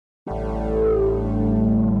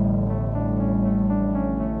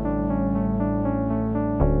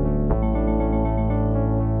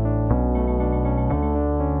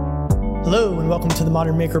welcome to the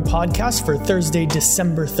Modern Maker podcast for Thursday,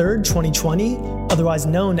 December 3rd, 2020, otherwise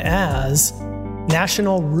known as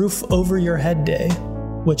National Roof Over Your Head Day,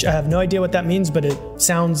 which I have no idea what that means, but it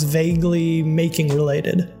sounds vaguely making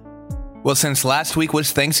related. Well, since last week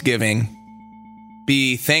was Thanksgiving,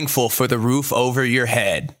 be thankful for the roof over your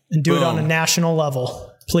head. And do it on a national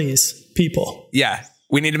level, please, people. Yeah,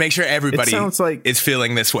 we need to make sure everybody is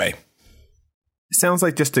feeling this way. It sounds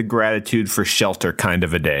like just a gratitude for shelter kind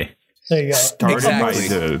of a day. There you go.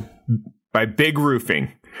 Started by big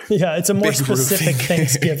roofing. Yeah, it's a more specific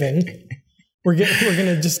Thanksgiving. We're going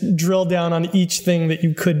to just drill down on each thing that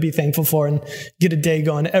you could be thankful for and get a day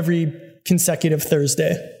going every consecutive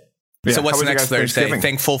Thursday. Yeah, so what's next Thursday?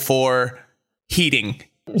 Thankful for heating.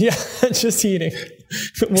 Yeah, just heating.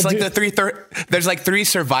 It's like there's like three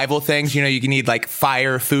survival things. You know, you can need like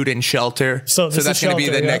fire, food, and shelter. So that's going to be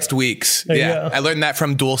the next week's. Yeah, I learned that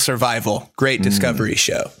from Dual Survival. Great Discovery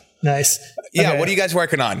show. Nice. Yeah, okay. What are you guys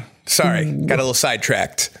working on? Sorry, got a little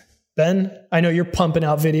sidetracked. Ben, I know you're pumping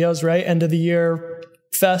out videos, right? End of the year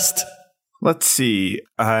fest. Let's see.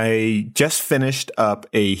 I just finished up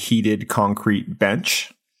a heated concrete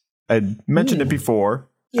bench. I mentioned it before.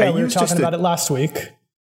 Yeah, we were talking about it last week.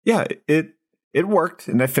 Yeah, it worked,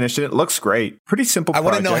 and I finished it. It looks great. Pretty simple project.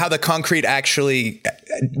 I want to know how the concrete actually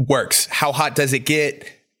works. How hot does it get?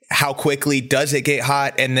 How quickly does it get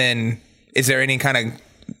hot? And then is there any kind of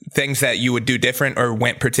things that you would do different or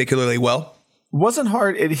went particularly well? Wasn't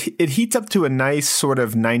hard. It heats up to a nice sort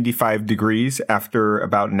of 95 degrees after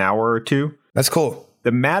about an hour or two. That's cool.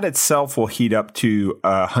 The mat itself will heat up to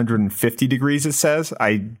 150 degrees, it says.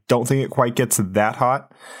 I don't think it quite gets that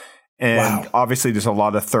hot. And obviously there's a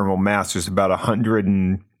lot of thermal mass. There's about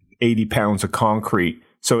 180 pounds of concrete.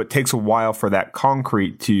 So it takes a while for that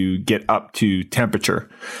concrete to get up to temperature.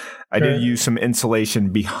 I did use some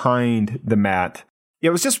insulation behind the mat. Yeah,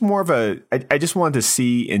 it was just more of I just wanted to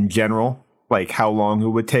see in general, like how long it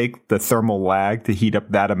would take the thermal lag to heat up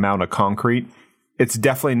that amount of concrete. It's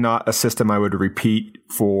definitely not a system I would repeat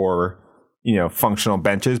for, functional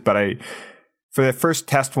benches. But for the first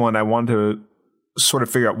test one, I wanted to sort of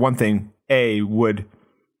figure out one thing. Would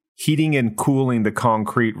heating and cooling the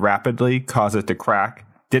concrete rapidly cause it to crack?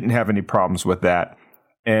 Didn't have any problems with that.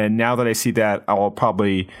 And now that I see that, I'll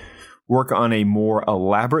probably work on a more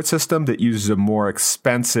elaborate system that uses a more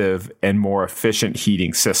expensive and more efficient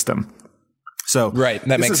heating system. So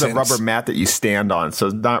this is a rubber mat that you stand on. So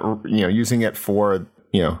not, using it for,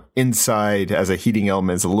 inside as a heating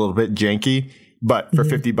element is a little bit janky, but for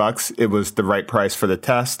 $50, it was the right price for the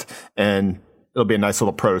test. And it'll be a nice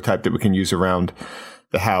little prototype that we can use around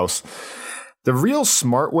the house. The real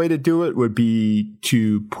smart way to do it would be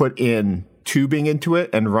to put in tubing into it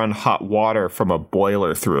and run hot water from a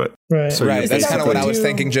boiler through it. Right. So that's kind of what I was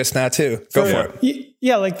thinking just now too. Go for it.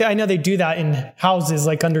 Yeah, like I know they do that in houses,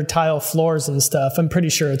 like under tile floors and stuff. I'm pretty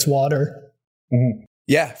sure it's water. Mm-hmm.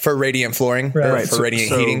 Yeah, for radiant flooring, right? For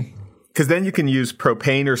radiant heating. Because then you can use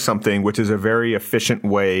propane or something, which is a very efficient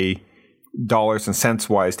way, dollars and cents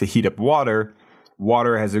wise, to heat up water.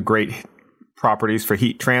 Water has a great properties for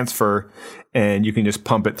heat transfer, and you can just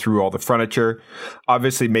pump it through all the furniture.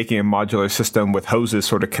 Obviously, making a modular system with hoses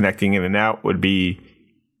sort of connecting in and out would be,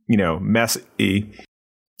 messy.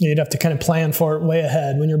 You'd have to kind of plan for it way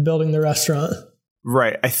ahead when you're building the restaurant.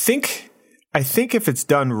 Right. I think if it's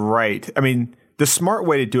done right, I mean, the smart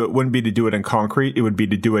way to do it wouldn't be to do it in concrete. It would be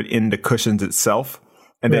to do it in the cushions itself.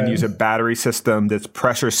 And then use a battery system that's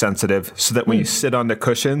pressure sensitive so that when you sit on the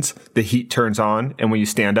cushions, the heat turns on. And when you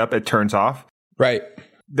stand up, it turns off. Right.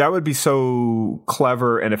 That would be so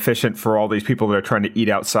clever and efficient for all these people that are trying to eat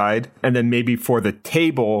outside. And then maybe for the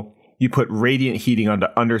table, you put radiant heating on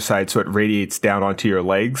the underside so it radiates down onto your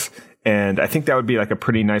legs. And I think that would be like a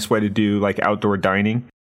pretty nice way to do like outdoor dining.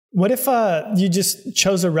 What if you just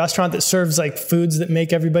chose a restaurant that serves like foods that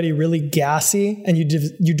make everybody really gassy, and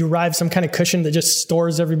you derive some kind of cushion that just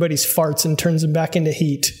stores everybody's farts and turns them back into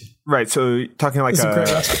heat? Right. So talking like like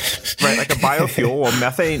a biofuel. Well,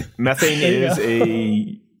 methane is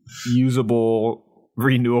a usable,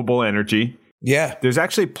 renewable energy. Yeah. There's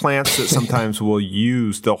actually plants that sometimes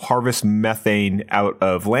they'll harvest methane out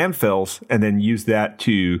of landfills and then use that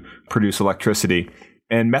to produce electricity.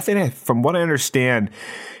 And methane, from what I understand,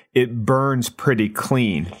 it burns pretty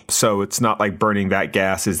clean. So it's not like burning that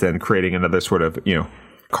gas is then creating another sort of,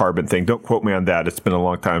 carbon thing. Don't quote me on that. It's been a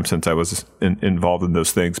long time since I was involved in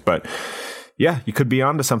those things. But yeah, you could be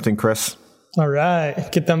onto something, Chris. All right.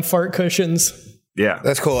 Get them fart cushions. Yeah.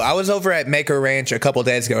 That's cool. I was over at Maker Ranch a couple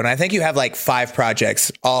days ago, and I think you have like 5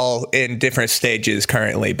 projects all in different stages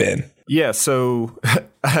currently, Ben. Yeah, so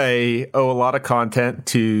I owe a lot of content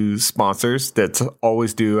to sponsors. That's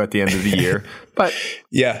always due at the end of the year. But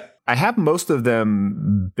yeah, I have most of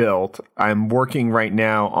them built. I'm working right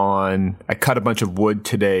now on, I cut a bunch of wood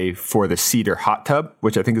today for the cedar hot tub,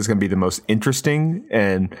 which I think is going to be the most interesting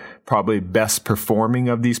and probably best performing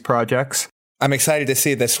of these projects. I'm excited to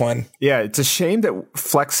see this one. Yeah, it's a shame that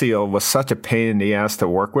Flex Seal was such a pain in the ass to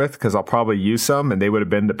work with because I'll probably use some and they would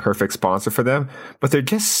have been the perfect sponsor for them. But they're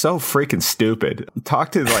just so freaking stupid.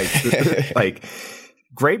 Talk to like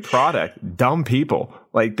great product, dumb people.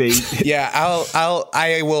 Like they. Yeah,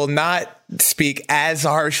 I will not speak as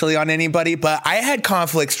harshly on anybody, but I had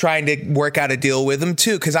conflicts trying to work out a deal with them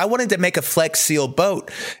too, because I wanted to make a Flex Seal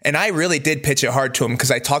boat, and I really did pitch it hard to them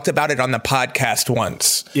because I talked about it on the podcast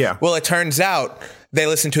once. Yeah. Well, it turns out they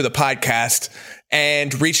listened to the podcast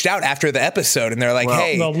and reached out after the episode, and they're like,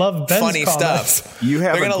 "Hey, they'll love Ben's funny comments. stuff. You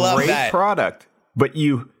have They're gonna a love great that. product, but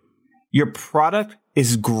your product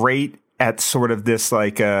is great at sort of this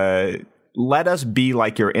like let us be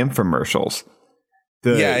like your infomercials."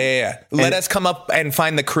 Yeah. Let us come up and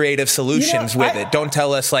find the creative solutions with it. Don't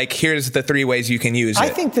tell us like, here's the 3 ways you can use it. I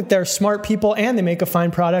think that they're smart people and they make a fine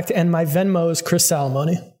product. And my Venmo is Chris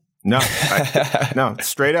Salamone. No, no,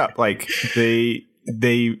 straight up. Like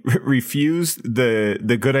they refused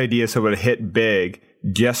the good idea so it would hit big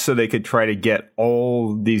just so they could try to get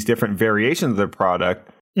all these different variations of their product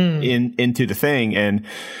into the thing. And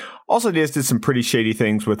also they just did some pretty shady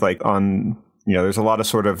things with like there's a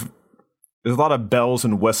lot of bells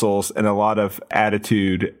and whistles and a lot of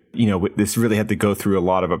attitude. This really had to go through a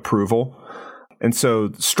lot of approval. And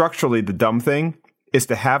so structurally, the dumb thing is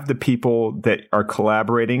to have the people that are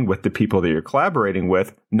collaborating with the people that you're collaborating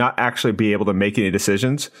with not actually be able to make any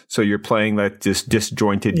decisions. So you're playing like this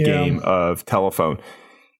disjointed game of telephone.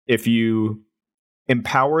 If you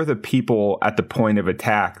empower the people at the point of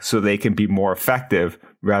attack so they can be more effective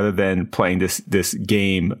rather than playing this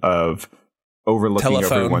game of overlooking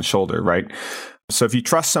over everyone's shoulder, right? So if you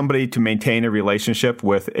trust somebody to maintain a relationship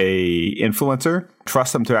with a influencer,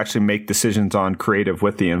 trust them to actually make decisions on creative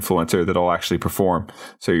with the influencer that'll actually perform.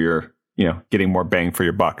 So you're, getting more bang for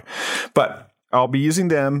your buck. But I'll be using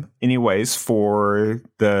them anyways for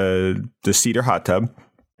the cedar hot tub.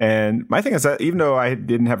 And my thing is that even though I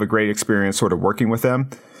didn't have a great experience sort of working with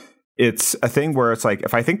them, it's a thing where it's like,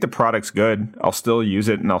 if I think the product's good, I'll still use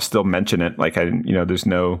it and I'll still mention it. Like there's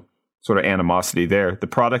no sort of animosity there. The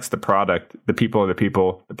product's the product. The people are the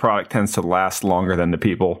people. The product tends to last longer than the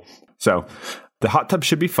people. So the hot tub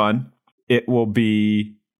should be fun. It'll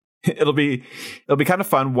be kind of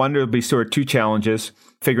fun. One, there'll be sort of 2 challenges,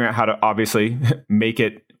 figuring out how to obviously make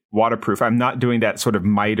it waterproof. I'm not doing that sort of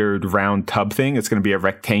mitered round tub thing. It's going to be a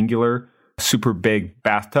rectangular, super big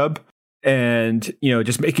bathtub. And,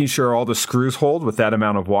 just making sure all the screws hold with that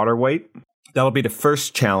amount of water weight. That'll be the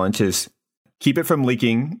first challenge, is keep it from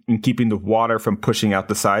leaking and keeping the water from pushing out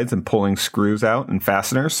the sides and pulling screws out and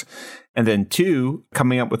fasteners. And then 2,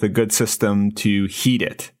 coming up with a good system to heat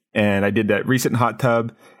it. And I did that recent hot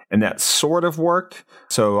tub and that sort of worked.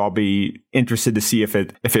 So I'll be interested to see if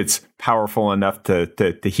it's powerful enough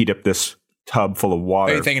to heat up this tub full of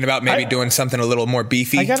water. Are you thinking about maybe doing something a little more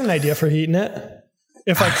beefy? I got an idea for heating it.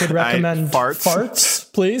 If I could recommend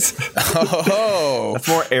farts, please. Oh, that's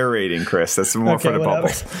more aerating, Chris. That's more for the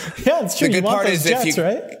bubbles. Yeah, it's true. The good part is jets,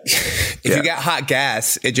 if you got hot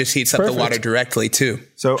gas, it just heats up the water directly too.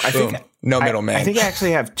 So I think no middleman. I think I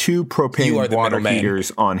actually have 2 propane water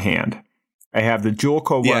heaters on hand. I have the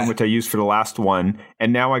Julco one, which I used for the last one,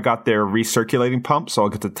 and now I got their recirculating pump, so I'll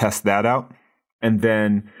get to test that out. And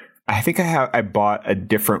then I think I bought a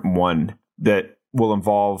different one that will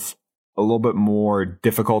involve a little bit more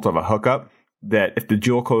difficult of a hookup, that if the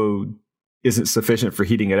Julco isn't sufficient for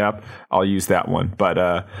heating it up, I'll use that one.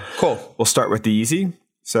 But cool. We'll start with the easy.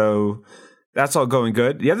 So that's all going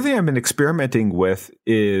good. The other thing I've been experimenting with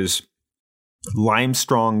is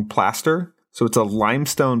Limestrong plaster. So it's a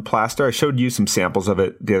limestone plaster. I showed you some samples of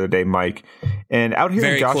it the other day, Mike. And out here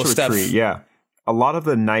in Joshua Tree, a lot of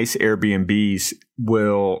the nice Airbnbs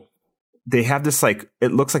they have this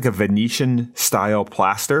it looks like a Venetian style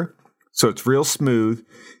plaster. So it's real smooth.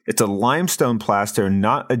 It's a limestone plaster,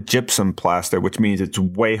 not a gypsum plaster, which means it's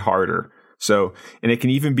way harder. So, and it can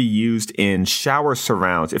even be used in shower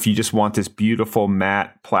surrounds if you just want this beautiful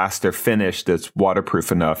matte plaster finish that's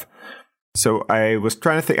waterproof enough. So I was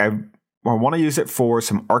trying to think, I want to use it for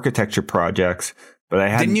some architecture projects, but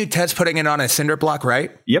didn't you test putting it on a cinder block,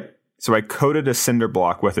 right? Yep. So I coated a cinder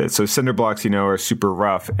block with it. So cinder blocks, are super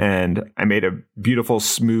rough. And I made a beautiful,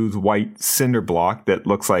 smooth, white cinder block that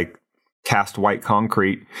looks like cast white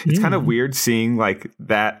concrete. It's kind of weird seeing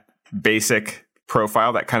that basic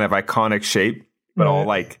profile, that kind of iconic shape, but all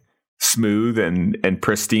like smooth and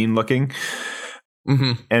pristine looking.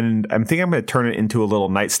 Mm-hmm. And I'm thinking I'm going to turn it into a little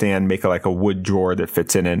nightstand, make it like a wood drawer that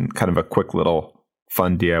fits in kind of a quick little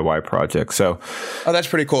fun DIY project. So, that's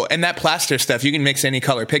pretty cool. And that plaster stuff, you can mix any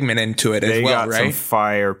color pigment into it as well, right? They got some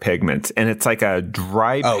fire pigment, and it's like a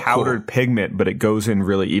dry powdered pigment, but it goes in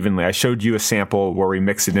really evenly. I showed you a sample where we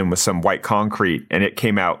mixed it in with some white concrete, and it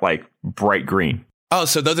came out like bright green. Oh,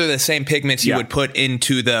 so those are the same pigments you would put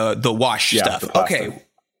into the wash stuff. Okay.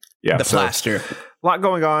 Yeah. The plaster. A lot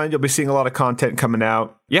going on. You'll be seeing a lot of content coming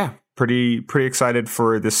out. Yeah. Pretty excited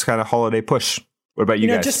for this kind of holiday push. What about you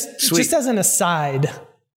guys? Just as an aside,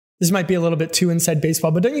 this might be a little bit too inside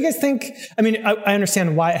baseball, but don't you guys think, I mean, I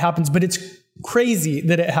understand why it happens, but it's crazy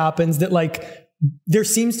that it happens, that like there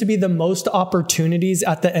seems to be the most opportunities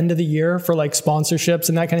at the end of the year for like sponsorships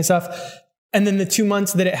and that kind of stuff. And then the 2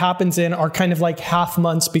 months that it happens in are kind of like half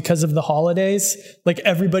months because of the holidays. Like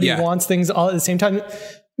everybody wants things all at the same time. It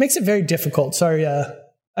makes it very difficult. Sorry.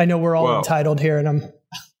 I know we're all entitled here, and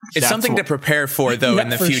it's something to prepare for, though, in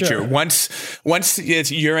the future. Sure. Once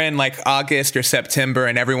you're in like August or September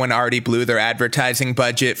and everyone already blew their advertising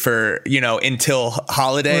budget for, until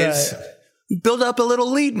holidays, build up a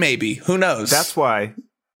little lead, maybe. Who knows? That's why,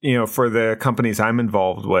 for the companies I'm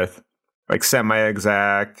involved with, like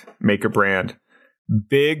Semi-Exact, Maker Brand,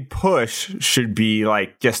 big push should be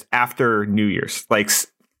like just after New Year's, like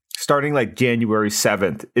starting like January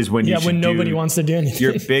 7th is when you should when nobody wants to do anything.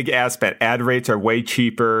 Your big ad spend. Ad rates are way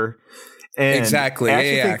cheaper. And exactly.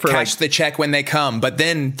 Yeah. Cash the check when they come. But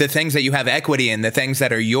then the things that you have equity in, the things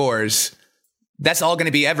that are yours, that's all going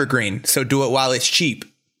to be evergreen. So do it while it's cheap.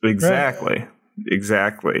 Exactly. Right.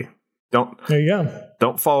 Exactly. There you go.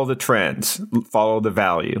 Don't follow the trends. Follow the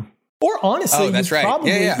value. Or honestly, that's right.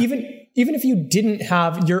 Probably even if you didn't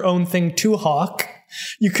have your own thing to hawk,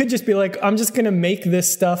 you could just be like, I'm just going to make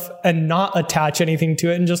this stuff and not attach anything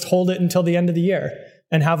to it and just hold it until the end of the year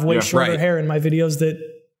and have way shorter hair in my videos that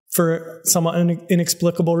for some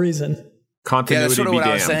inexplicable reason. Continuity that's sort of what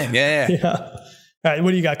I was saying. Yeah. All right.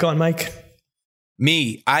 What do you got going, Mike?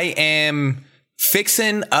 Me. I am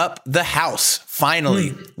fixing up the house.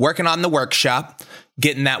 Finally. Working on the workshop,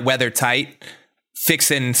 getting that weather tight,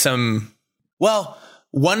 fixing some,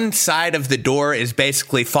 one side of the door is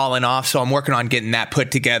basically falling off, so I'm working on getting that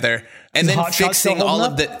put together, and then fixing all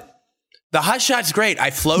of the hot shot's great.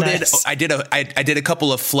 I floated. Nice. I did a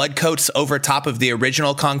couple of flood coats over top of the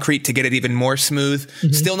original concrete to get it even more smooth.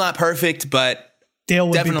 Mm-hmm. Still not perfect, but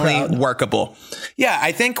definitely workable. Yeah,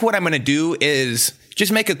 I think what I'm going to do is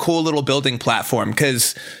just make a cool little building platform,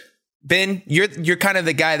 because Ben, you're kind of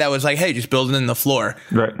the guy that was like, hey, just build it in the floor,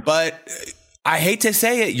 right? But I hate to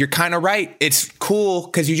say it, you're kind of right. It's cool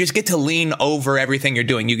because you just get to lean over everything you're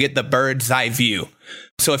doing. You get the bird's eye view.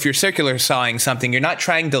 So if you're circular sawing something, you're not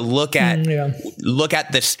trying to look at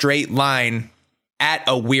the straight line at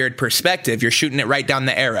a weird perspective. You're shooting it right down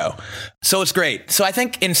the arrow. So it's great. So I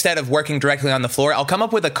think instead of working directly on the floor, I'll come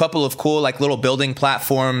up with a couple of cool like little building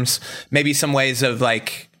platforms, maybe some ways of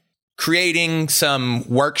like creating some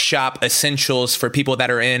workshop essentials for people that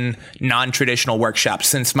are in non-traditional workshops,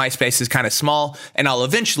 since my space is kind of small and I'll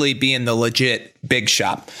eventually be in the legit big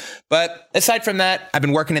shop. But aside from that, I've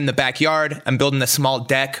been working in the backyard. I'm building a small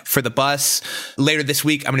deck for the bus. Later this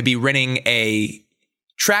week, I'm going to be renting a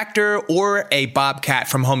tractor or a Bobcat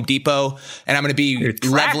from Home Depot, and I'm going to be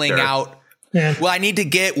leveling out. Yeah. Well, I need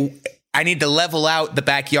to level out the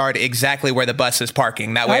backyard exactly where the bus is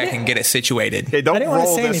parking. That way I can get it situated. Hey, don't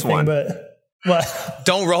roll this one. But what?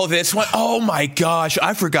 Don't roll this one. Oh my gosh,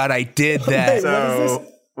 I forgot I did that. So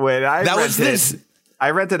when I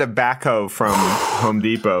rented a backhoe from Home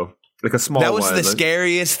Depot, like a small one. That was the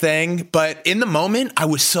scariest thing, but in the moment, I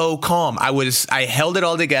was so calm. I held it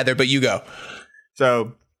all together, but you go.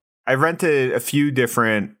 So I rented a few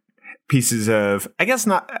different pieces of, I guess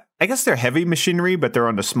they're heavy machinery, but they're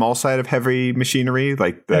on the small side of heavy machinery,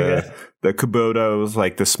 like the Kubotas,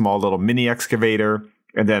 like the small little mini excavator,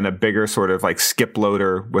 and then a bigger sort of like skip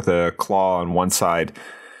loader with a claw on one side.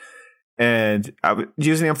 And I was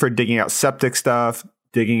using them for digging out septic stuff,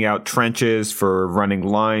 digging out trenches for running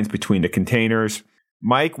lines between the containers.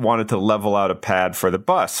 Mike wanted to level out a pad for the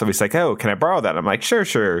bus. So he's like, oh, can I borrow that? I'm like, sure.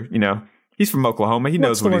 He's from Oklahoma. He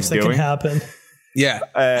knows what he's doing. What's the worst that can happen? Yeah.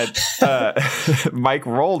 Mike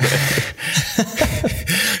rolled it.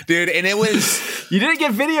 Dude, and it was... You didn't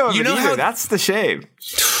get video of it either. That's the shame.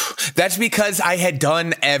 That's because I had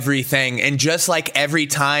done everything. And just like every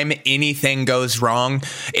time anything goes wrong,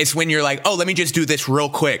 it's when you're like, oh, let me just do this real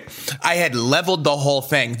quick. I had leveled the whole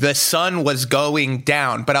thing. The sun was going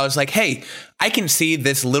down, but I was like, hey, I can see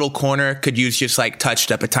this little corner could use just like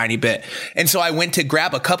touched up a tiny bit. And so I went to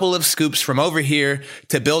grab a couple of scoops from over here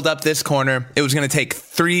to build up this corner. It was going to take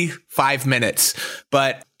 5 minutes.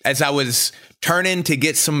 But as I was turning to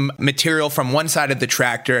get some material from one side of the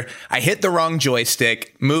tractor, I hit the wrong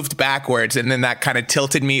joystick, moved backwards, and then that kind of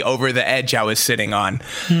tilted me over the edge I was sitting on.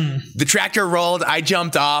 The tractor rolled. I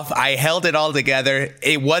jumped off. I held it all together.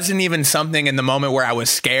 It wasn't even something in the moment where I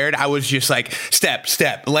was scared. I was just like, step,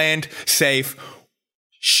 land, safe.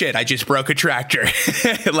 Shit, I just broke a tractor.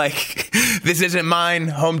 Like, this isn't mine.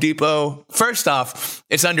 Home Depot. First off,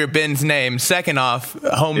 it's under Ben's name. Second off,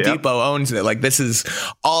 Home Depot owns it. Like, this is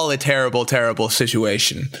all a terrible, terrible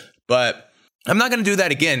situation. But I'm not going to do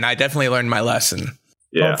that again. I definitely learned my lesson.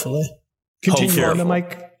 Yeah. Hopefully. Continue on,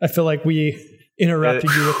 Mike. I feel like we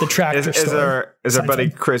interrupted you with the tractor story. As our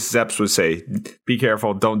buddy Chris Zepps would say, be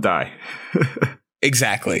careful, don't die.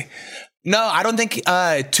 Exactly. No, I don't think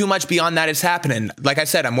too much beyond that is happening. Like I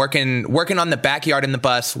said, I'm working on the backyard in the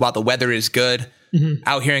bus while the weather is good.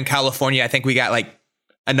 Out here in California, I think we got like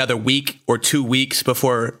another week or 2 weeks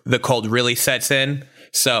before the cold really sets in.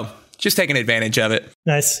 So just taking advantage of it.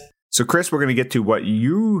 Nice. So, Chris, we're going to get to what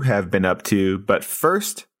you have been up to. But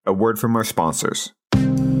first, a word from our sponsors.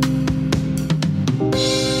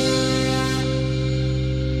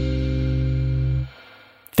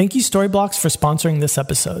 Thank you, Storyblocks, for sponsoring this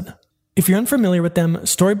episode. If you're unfamiliar with them,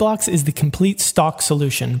 Storyblocks is the complete stock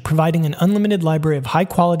solution, providing an unlimited library of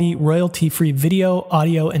high-quality, royalty-free video,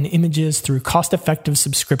 audio, and images through cost-effective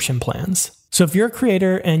subscription plans. So if you're a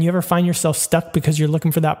creator and you ever find yourself stuck because you're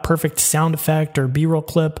looking for that perfect sound effect or B-roll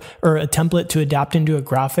clip or a template to adapt into a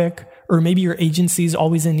graphic, or maybe your agency's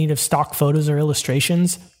always in need of stock photos or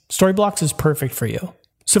illustrations, Storyblocks is perfect for you.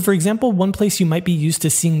 So for example, one place you might be used to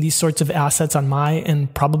seeing these sorts of assets on my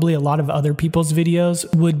and probably a lot of other people's videos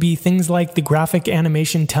would be things like the graphic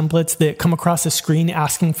animation templates that come across the screen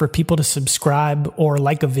asking for people to subscribe or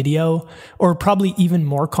like a video, or probably even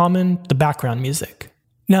more common, the background music.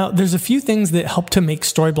 Now, there's a few things that help to make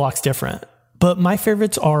Storyblocks different, but my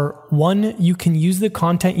favorites are: 1, you can use the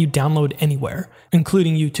content you download anywhere,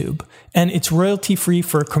 including YouTube, and it's royalty-free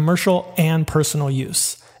for commercial and personal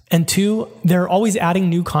use. And 2, they're always adding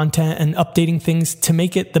new content and updating things to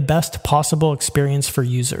make it the best possible experience for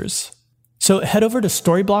users. So head over to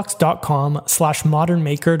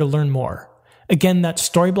storyblocks.com/modernmaker to learn more. Again, that's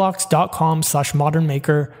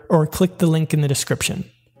storyblocks.com/modernmaker, or click the link in the description.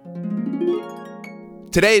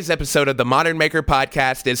 Today's episode of the Modern Maker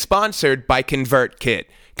Podcast is sponsored by ConvertKit.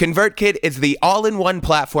 ConvertKit is the all-in-one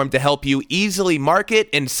platform to help you easily market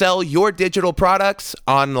and sell your digital products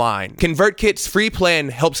online. ConvertKit's free plan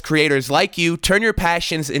helps creators like you turn your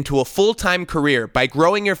passions into a full-time career by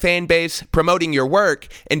growing your fan base, promoting your work,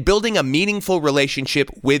 and building a meaningful relationship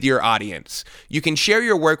with your audience. You can share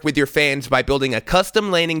your work with your fans by building a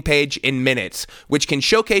custom landing page in minutes, which can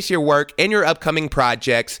showcase your work and your upcoming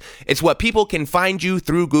projects. It's what people can find you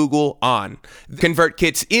through Google on.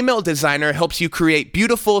 ConvertKit's email designer helps you create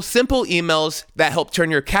beautiful, simple emails that help turn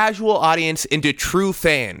your casual audience into true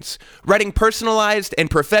fans. Writing personalized and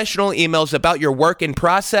professional emails about your work and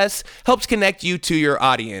process helps connect you to your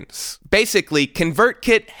audience. Basically,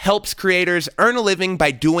 ConvertKit helps creators earn a living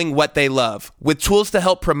by doing what they love, with tools to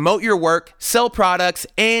help promote your work, sell products,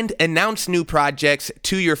 and announce new projects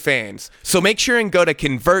to your fans. So make sure and go to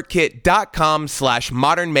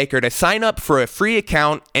convertkit.com/modernmaker to sign up for a free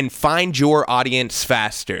account and find your audience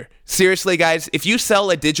faster. Seriously, guys, if you sell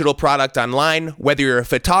a digital product online, whether you're a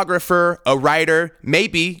photographer, a writer,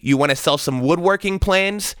 maybe you want to sell some woodworking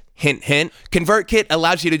plans, hint, hint, ConvertKit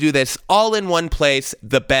allows you to do this all in one place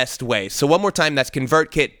the best way. So one more time, that's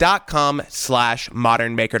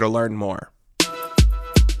convertkit.com/modernmaker to learn more.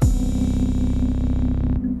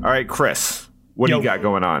 All right, Chris, what do you got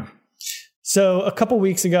going on? So a couple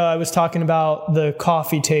weeks ago, I was talking about the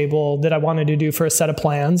coffee table that I wanted to do for a set of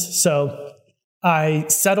plans. So I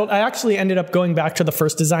actually ended up going back to the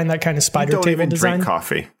first design, that kind of spider table design. You don't even drink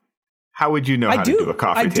coffee. How would you know how to do a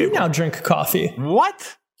coffee table? I do now drink coffee.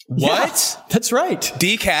 What? Yeah, that's right.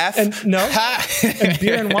 Decaf. And and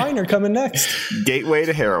beer and wine are coming next. Gateway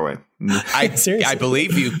to heroin. Seriously. I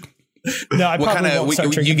believe you. No, I probably won't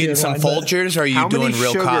start drinking you getting some Folgers, or are you doing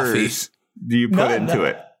real coffee? Do you put into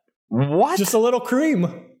it? What? Just a little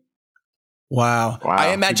cream. Wow. I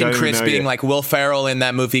imagine Chris being like Will Ferrell in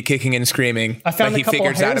that movie Kicking and Screaming. I found a couple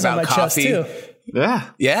hairs out about on my coffee. Chest too. Yeah.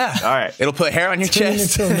 All right. It'll put hair on your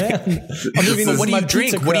chest. Into a man. What do you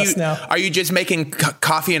drink? Are you just making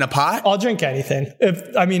coffee in a pot? I'll drink anything.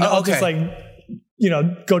 I'll just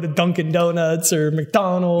go to Dunkin' Donuts or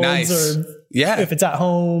McDonald's or if it's at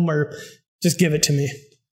home, or just give it to me.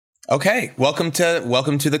 Okay, welcome to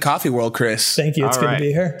the coffee world, Chris. Thank you. It's good to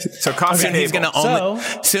be here. So coffee table.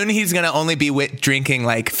 Soon he's gonna only be drinking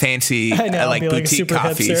like fancy like boutique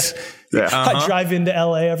coffees. Yeah. I drive into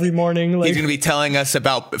LA every morning. He's gonna be telling us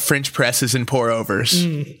about French presses and pour overs.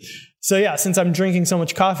 So yeah, since I'm drinking so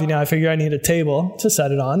much coffee now, I figure I need a table to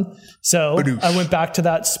set it on. So I went back to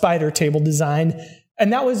that spider table design.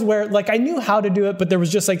 And that was where like I knew how to do it, but there was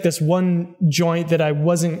just like this one joint that I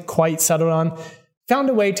wasn't quite settled on. Found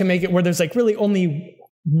a way to make it where there's like really only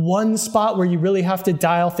one spot where you really have to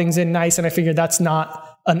dial things in nice. And I figured that's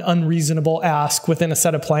not an unreasonable ask within a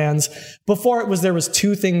set of plans. Before there was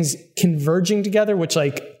two things converging together, which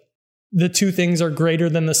like the two things are greater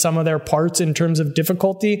than the sum of their parts in terms of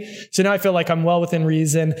difficulty. So now I feel like I'm well within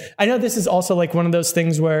reason. I know this is also like one of those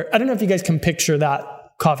things where I don't know if you guys can picture that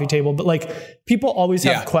coffee table, but like people always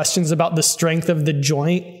have questions about the strength of the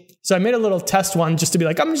joint. So I made a little test one just to be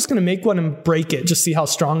like, I'm just going to make one and break it, just see how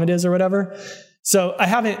strong it is or whatever. So I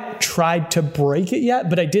haven't tried to break it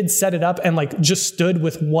yet, but I did set it up and like just stood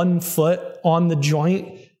with 1 foot on the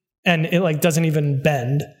joint and it like doesn't even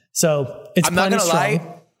bend. So it's I'm not going to strong.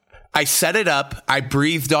 lie. I set it up. I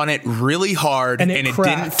breathed on it really hard and it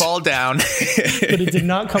didn't fall down. But it did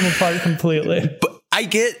not come apart completely. But I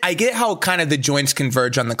get how kind of the joints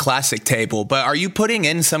converge on the classic table, but are you putting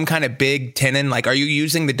in some kind of big tenon? Like, are you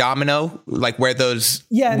using the domino, like where the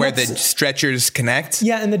stretchers connect?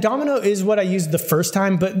 Yeah, and the domino is what I used the first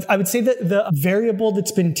time, but I would say that the variable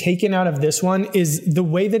that's been taken out of this one is the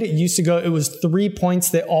way that it used to go. It was 3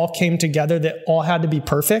 points that all came together that all had to be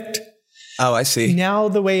perfect. Oh, I see. Now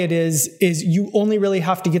the way it is you only really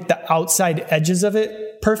have to get the outside edges of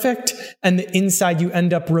it perfect, and the inside you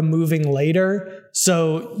end up removing later.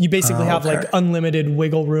 So you basically have like unlimited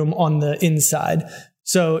wiggle room on the inside.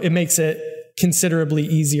 So it makes it considerably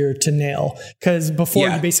easier to nail. Because before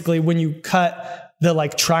you basically, when you cut the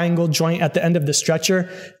like triangle joint at the end of the stretcher,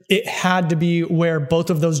 it had to be where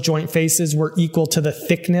both of those joint faces were equal to the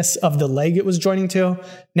thickness of the leg it was joining to.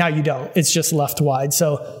 Now you don't. It's just left wide.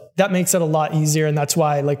 So that makes it a lot easier. And that's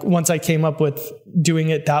why like once I came up with doing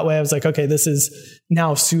it that way, I was like, okay, this is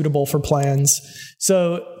now suitable for plans.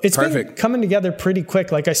 So it's been coming together pretty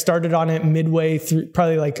quick. Like I started on it midway through,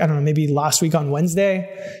 probably like, I don't know, maybe last week on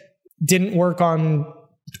Wednesday. Didn't work on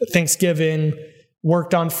Thanksgiving,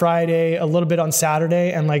 worked on Friday, a little bit on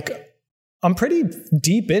Saturday, and like I'm pretty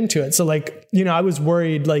deep into it. So like, you know, I was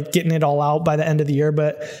worried like getting it all out by the end of the year,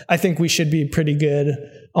 but I think we should be pretty good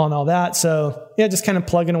on all that. So yeah, just kind of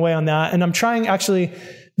plugging away on that. And I'm trying actually,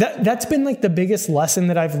 that's been like the biggest lesson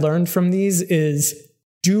that I've learned from these is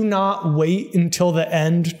do not wait until the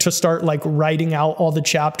end to start like writing out all the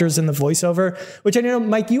chapters in the voiceover, which I know,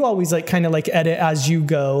 Mike, you always like kind of like edit as you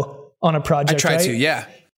go on a project. I try to, yeah.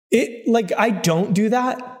 It like, I don't do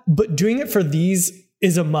that, but doing it for these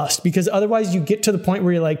is a must, because otherwise you get to the point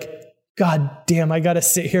where you're like, God damn, I got to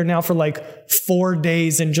sit here now for like 4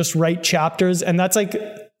 days and just write chapters. And that's like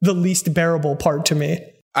the least bearable part to me.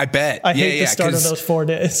 I bet. I hate the start of those 4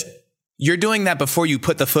 days. You're doing that before you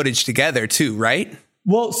put the footage together too, right?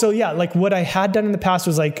 Well, so yeah, like what I had done in the past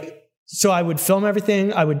was like, so I would film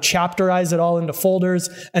everything, I would chapterize it all into folders,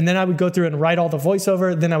 and then I would go through and write all the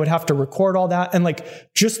voiceover. Then I would have to record all that. And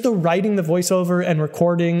like just the writing the voiceover and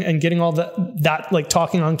recording and getting all that like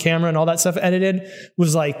talking on camera and all that stuff edited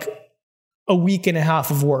was like a week and a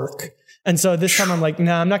half of work. And so this time I'm like,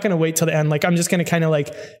 nah, I'm not going to wait till the end. Like I'm just going to kind of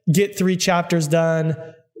like get 3 chapters done,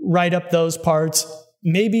 write up those parts.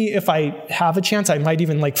 Maybe if I have a chance, I might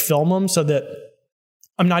even like film them so that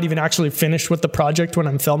I'm not even actually finished with the project when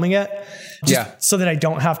I'm filming it. So that I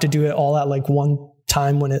don't have to do it all at like one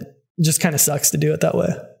time when it just kind of sucks to do it that way.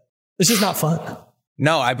 It's just not fun.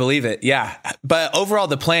 No, I believe it. Yeah. But overall,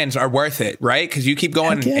 the plans are worth it, right? Because you keep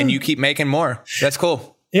going and you keep making more. That's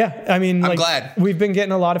cool. Yeah. I mean, I'm glad. We've been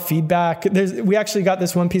getting a lot of feedback. We actually got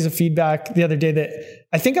this one piece of feedback the other day that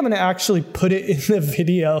I think I'm going to actually put it in the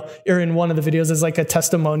video or in one of the videos as like a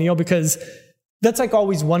testimonial, because that's like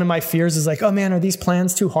always one of my fears is like, oh man, are these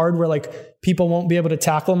plans too hard where like people won't be able to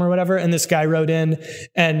tackle them or whatever? And this guy wrote in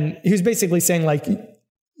and he was basically saying like,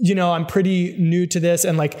 you know, I'm pretty new to this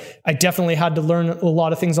and like, I definitely had to learn a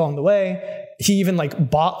lot of things along the way. He even like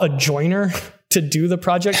bought a joiner to do the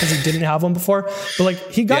project because he didn't have one before, but like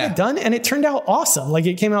he got it done and it turned out awesome. Like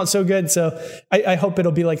it came out so good. So I hope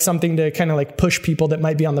it'll be like something to kind of like push people that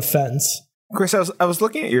might be on the fence. Chris, I was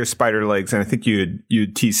looking at your spider legs, and I think you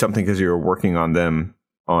teased something because you were working on them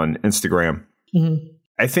on Instagram. Mm-hmm.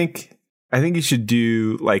 I think you should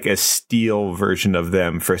do like a steel version of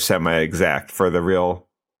them for Semi-Exact for the real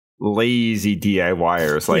lazy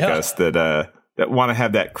DIYers like us that want to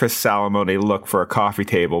have that Chris Salamone look for a coffee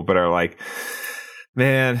table, but are like,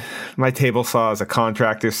 Man, my table saw is a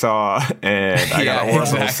contractor saw, and I got a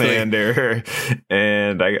orbital sander,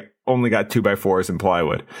 and I only got 2x4s and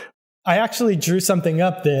plywood. I actually drew something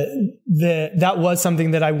up that was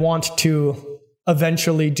something that I want to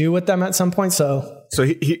eventually do with them at some point. So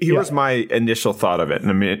here was my initial thought of it, and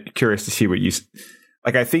I'm curious to see what you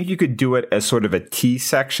like. I think you could do it as sort of a T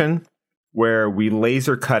section where we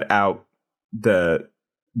laser cut out the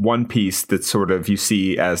one piece that sort of you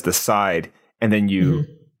see as the side. And then you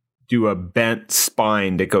do a bent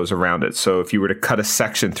spine that goes around it. So if you were to cut a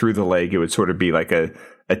section through the leg, it would sort of be like a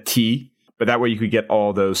T. But that way you could get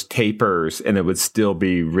all those tapers and it would still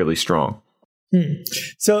be really strong.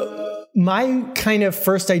 So my kind of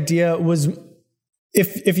first idea was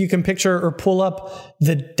if you can picture or pull up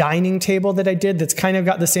the dining table that I did, that's kind of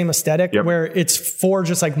got the same aesthetic where it's 4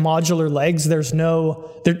 just like modular legs. They're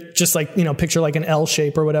just like, picture like an L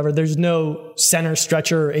shape or whatever. There's no center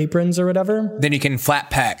stretcher or aprons or whatever. Then you can flat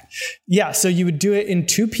pack. Yeah. So you would do it in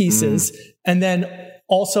 2 pieces and then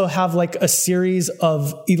also have like a series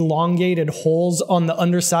of elongated holes on the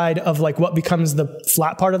underside of like what becomes the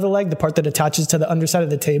flat part of the leg, the part that attaches to the underside of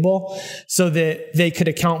the table, so that they could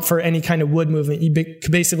account for any kind of wood movement. You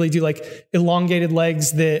could basically do like elongated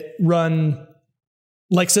legs that run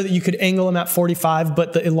like so that you could angle them at 45,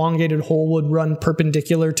 but the elongated hole would run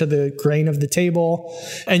perpendicular to the grain of the table.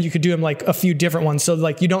 And you could do them like a few different ones. So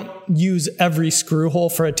like you don't use every screw hole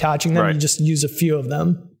for attaching them. Right. You just use a few of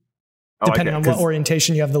them. Depending on what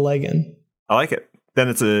orientation you have the leg in. I like it. Then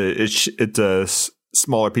it's a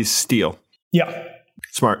smaller piece of steel. Yeah.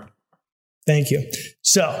 Smart. Thank you.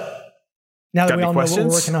 So now that we all know what we're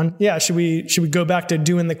working on, should we go back to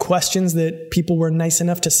doing the questions that people were nice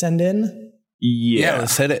enough to send in? Yeah,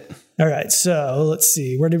 let's hit it. All right. So let's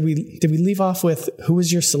see. Where did we leave off with? Who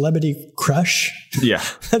was your celebrity crush? Yeah.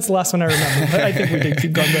 That's the last one I remember. But I think we did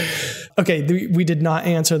keep going. But okay, we did not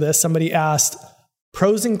answer this. Somebody asked,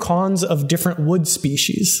 pros and cons of different wood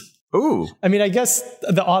species. Ooh. I mean, I guess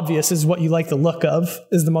the obvious is what you like the look of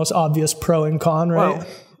is the most obvious pro and con, right?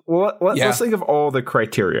 Well, let's think of all the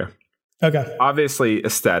criteria. Okay. Obviously,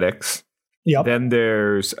 aesthetics. Yep. Then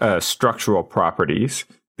there's structural properties.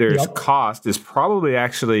 There's cost is probably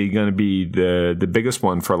actually going to be the biggest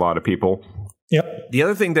one for a lot of people. Yep. The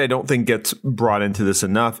other thing that I don't think gets brought into this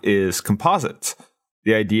enough is composites.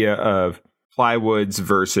 The idea of plywoods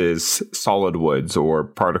versus solid woods or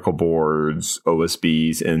particle boards,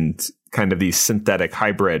 OSBs, and kind of these synthetic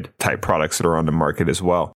hybrid type products that are on the market as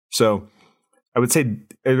well. So I would say,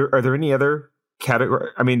 are there any other category?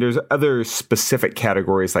 I mean, there's other specific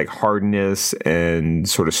categories like hardness and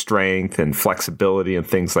sort of strength and flexibility and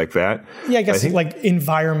things like that. Yeah, I guess like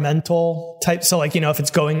environmental type. So like, if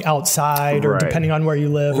it's going outside or depending on where you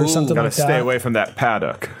live or something like that. Gotta stay away from that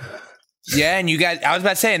paddock. Yeah, and I was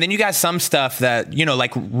about to say, and then you got some stuff that,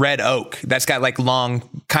 like red oak, that's got like long,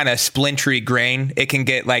 kind of splintery grain. It can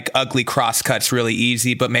get like ugly cross cuts really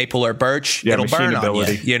easy, but maple or birch, it'll burn on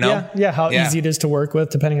you, Yeah, how easy it is to work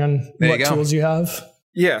with depending on what tools you have.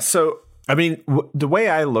 Yeah, so, I mean, the way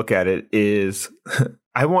I look at it is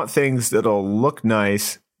I want things that'll look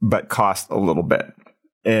nice, but cost a little bit.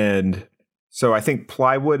 And so I think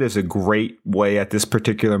plywood is a great way at this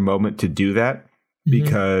particular moment to do that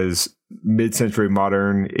because mid-century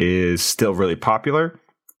modern is still really popular.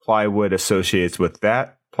 Plywood associates with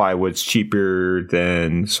that. Plywood's cheaper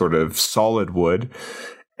than sort of solid wood.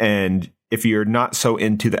 And if you're not so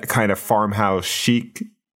into that kind of farmhouse chic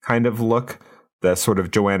kind of look, the sort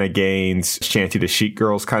of Joanna Gaines, Shanty to Chic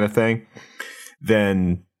Girls kind of thing,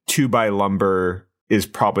 then 2x lumber is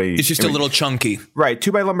probably... It's just a little chunky. Right.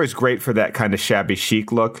 2x lumber is great for that kind of shabby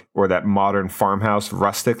chic look or that modern farmhouse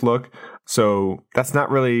rustic look. So that's not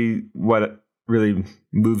really what really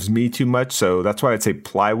moves me too much. So that's why I'd say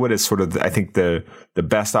plywood is sort of, I think, the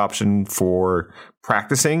best option for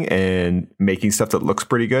practicing and making stuff that looks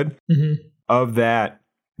pretty good. Of that,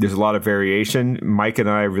 there's a lot of variation. Mike and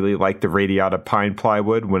I really like the Radiata pine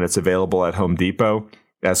plywood when it's available at Home Depot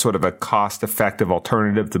as sort of a cost-effective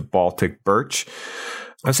alternative to Baltic birch.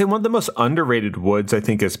 I'd say one of the most underrated woods, I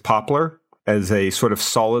think, is poplar. As a sort of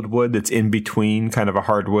solid wood that's in between kind of a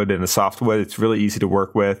hardwood and a softwood. It's really easy to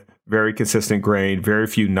work with, very consistent grain, very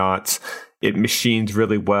few knots. It machines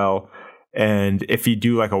really well. And if you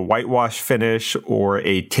do like a whitewash finish or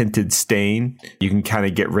a tinted stain, you can kind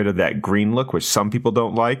of get rid of that green look, which some people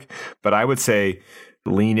don't like. But I would say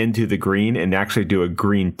lean into the green and actually do a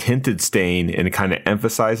green tinted stain and kind of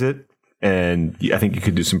emphasize it. And I think you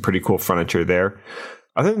could do some pretty cool furniture there.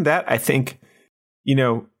 Other than that, I think,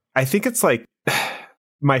 I think it's like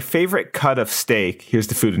my favorite cut of steak. Here's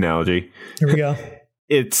the food analogy. Here we go.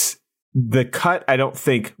 It's The cut, I don't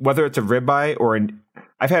think, whether it's a ribeye or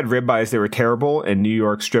I've had ribeyes that were terrible and New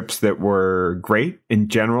York strips that were great. In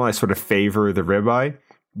general, I sort of favor the ribeye.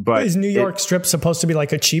 But is New York strip supposed to be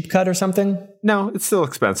like a cheap cut or something? No, it's still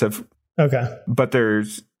expensive. Okay. But they're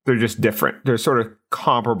just different. They're sort of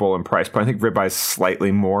comparable in price, but I think ribeye is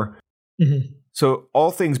slightly more. Mm-hmm. So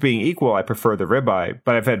all things being equal, I prefer the ribeye,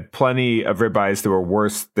 but I've had plenty of ribeyes that were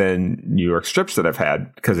worse than New York strips that I've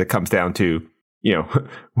had, because it comes down to,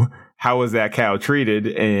 how was that cow treated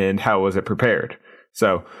and how was it prepared?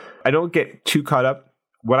 So I don't get too caught up.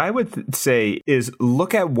 What I would say is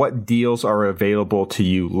look at what deals are available to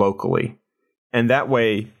you locally. And that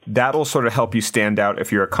way, that'll sort of help you stand out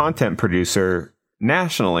if you're a content producer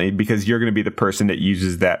nationally, because you're going to be the person that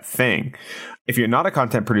uses that thing. If you're not a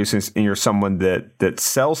content producer and you're someone that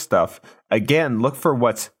sells stuff, again, look for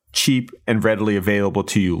what's cheap and readily available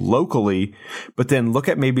to you locally, but then look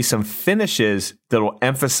at maybe some finishes that'll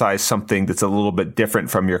emphasize something that's a little bit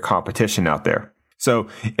different from your competition out there. So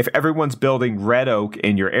if everyone's building red oak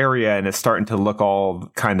in your area and it's starting to look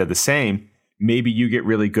all kind of the same, maybe you get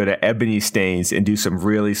really good at ebony stains and do some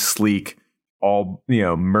really sleek, all,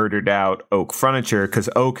 murdered out oak furniture, because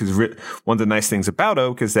oak is one of the nice things about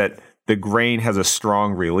oak is that the grain has a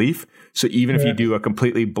strong relief. So even if you do a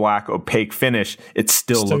completely black opaque finish, it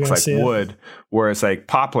still looks like wood. Whereas like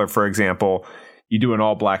poplar, for example, you do an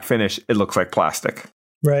all black finish, it looks like plastic.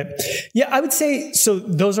 Right. Yeah, I would say, so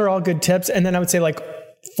those are all good tips. And then I would say, like,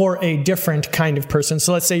 for a different kind of person.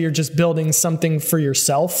 So let's say you're just building something for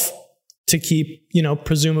yourself to keep,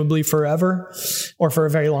 presumably forever, or for a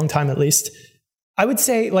very long time at least. I would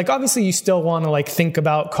say, like, obviously you still want to like think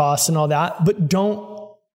about costs and all that, but don't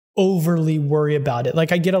overly worry about it.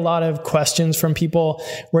 Like, I get a lot of questions from people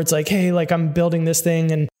where it's like, hey, like, I'm building this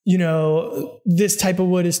thing and this type of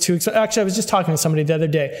wood is too expensive. Actually, I was just talking to somebody the other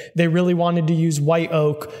day. They really wanted to use white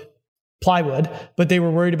oak plywood, but they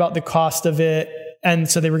were worried about the cost of it. And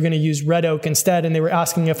so they were going to use red oak instead. And they were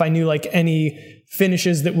asking if I knew like any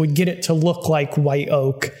finishes that would get it to look like white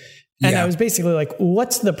oak. And I was basically like,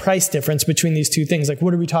 what's the price difference between these two things? Like,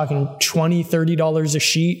 what are we talking? $20, $30 a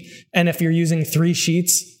sheet? And if you're using 3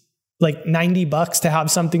 sheets, like $90 to have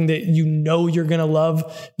something that you're going to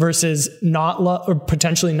love versus not love, or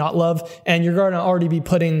potentially not love. And you're going to already be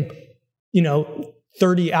putting,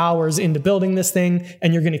 30 hours into building this thing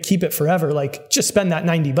and you're going to keep it forever. Like, just spend that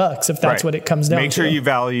 $90 if that's what it comes down to. Make sure you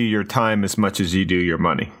value your time as much as you do your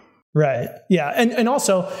money. Right. Yeah. And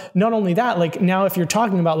also, not only that, like, now if you're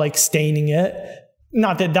talking about like staining it,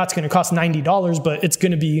 not that that's going to cost $90, but it's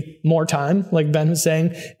going to be more time, like Ben was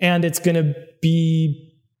saying, and it's going to be,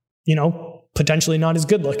 potentially not as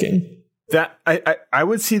good looking. That I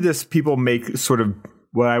would see this, people make sort of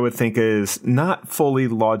what I would think is not fully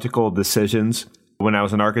logical decisions. When I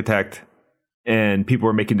was an architect and people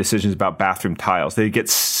were making decisions about bathroom tiles, they get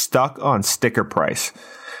stuck on sticker price.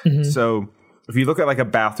 Mm-hmm. So if you look at like a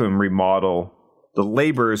bathroom remodel, the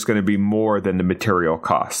labor is going to be more than the material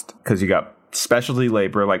cost, because you got specialty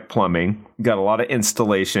labor like plumbing, you got a lot of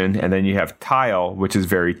installation, and then you have tile, which is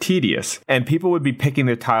very tedious. And people would be picking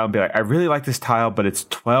their tile and be like, I really like this tile, but it's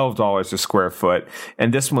 $12 a square foot,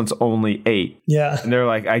 and this one's only $8. Yeah. And they're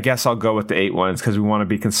like, I guess I'll go with the 8 ones because we want to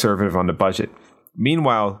be conservative on the budget.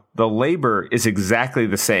 Meanwhile, the labor is exactly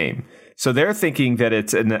the same. So they're thinking that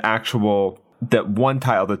it's an actual, that one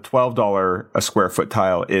tile, the $12 a square foot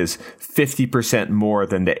tile, is 50% more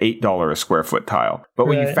than the $8 a square foot tile. But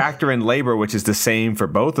when you factor in labor, which is the same for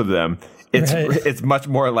both of them, it's much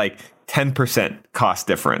more like 10% cost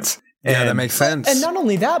difference. Yeah, that makes sense. And not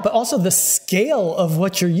only that, but also the scale of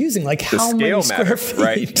what you're using, like how many square feet.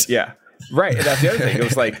 Right? Yeah. Right. And that's the other thing. It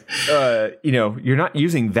was like, you're not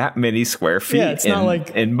using that many square feet. Yeah, it's not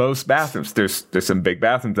like in most bathrooms. There's some big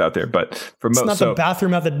bathrooms out there, but for most, it's not the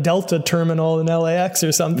bathroom at the Delta terminal in LAX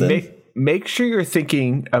or something. Make sure you're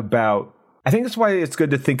thinking about. I think that's why it's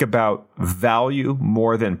good to think about value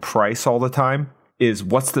more than price all the time. Is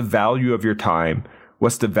what's the value of your time?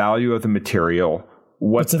 What's the value of the material?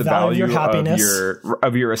 What's the value of your happiness,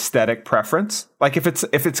 of your aesthetic preference? Like if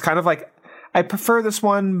it's kind of like, I prefer this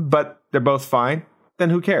one, but they're both fine, then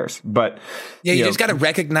who cares? But you just got to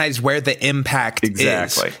recognize where the impact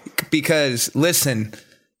is. Because listen,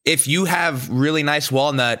 if you have really nice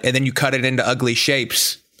walnut and then you cut it into ugly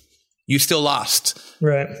shapes, you still lost.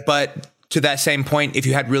 Right. But to that same point, if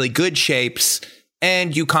you had really good shapes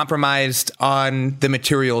and you compromised on the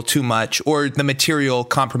material too much, or the material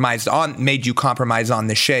made you compromise on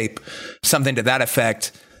the shape, something to that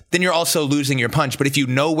effect, then you're also losing your punch. But if you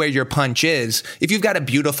know where your punch is, if you've got a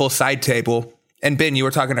beautiful side table, and Ben, you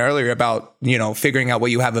were talking earlier about, figuring out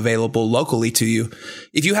what you have available locally to you.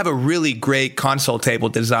 If you have a really great console table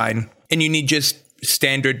design and you need just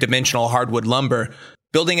standard dimensional hardwood lumber,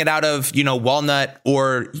 building it out of, walnut,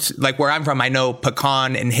 or like where I'm from, I know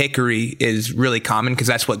pecan and hickory is really common because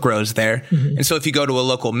that's what grows there. Mm-hmm. And so if you go to a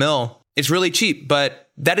local mill, it's really cheap, but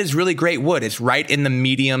that is really great wood. It's right in the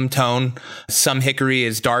medium tone. Some hickory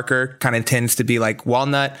is darker, kind of tends to be like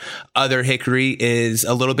walnut. Other hickory is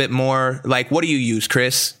a little bit more like, what do you use,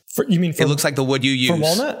 Chris? It looks like the wood you use. For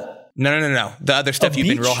walnut? No. The other stuff you've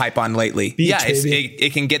been real hype on lately. Beech, yeah,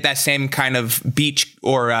 it can get that same kind of beech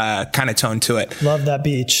or kind of tone to it. Love that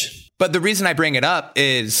beech. But the reason I bring it up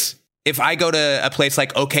is if I go to a place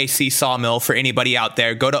like OKC Sawmill, for anybody out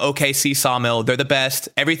there, go to OKC Sawmill. They're the best.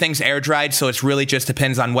 Everything's air dried, so it's really just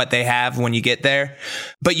depends on what they have when you get there.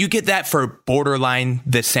 But you get that for borderline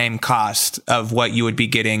the same cost of what you would be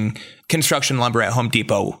getting construction lumber at Home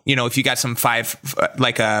Depot. If you got some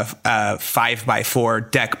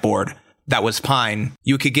 5x4 deck board that was pine,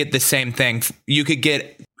 you could get the same thing. You could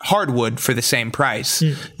get hardwood for the same price.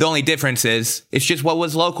 The only difference is it's just what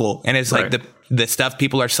was local, and it's like the stuff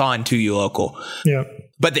people are sawing to you local. Yeah.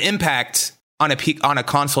 But the impact on a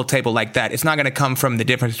console table like that, it's not going to come from the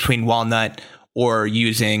difference between walnut or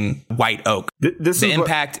using white oak. The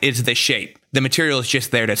impact is the shape. The material is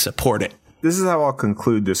just there to support it. This is how I'll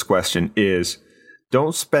conclude this question is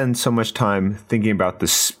don't spend so much time thinking about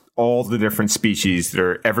all the different species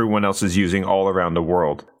that everyone else is using all around the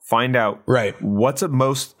world. Find out what's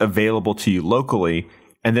most available to you locally,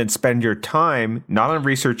 and then spend your time not on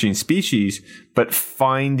researching species, but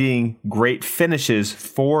finding great finishes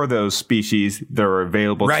for those species that are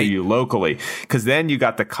available to you locally. Because then you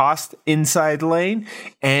got the cost inside lane,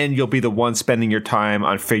 and you'll be the one spending your time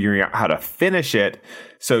on figuring out how to finish it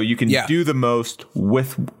so you can do the most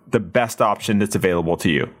with the best option that's available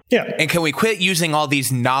to you. Yeah. And can we quit using all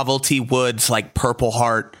these novelty woods like Purple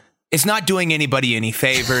Heart? It's not doing anybody any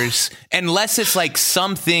favors unless it's like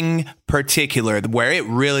something particular where it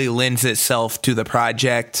really lends itself to the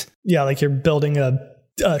project. Yeah, like you're building a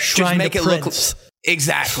shrine to Prince.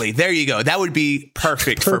 Exactly. There you go. That would be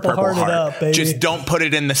perfect for Purple Heart. Up, baby. Just don't put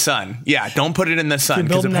it in the sun. Yeah, don't put it in the sun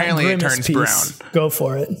because apparently it turns brown. Go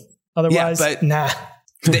for it. Otherwise, nah.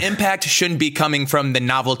 The impact shouldn't be coming from the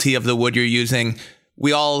novelty of the wood you're using.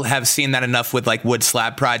 We all have seen that enough with like wood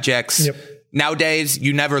slab projects. Yep. Nowadays,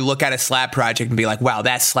 you never look at a slab project and be like, wow,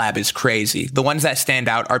 that slab is crazy. The ones that stand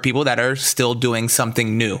out are people that are still doing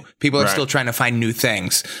something new. People are still trying to find new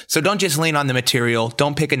things. So don't just lean on the material.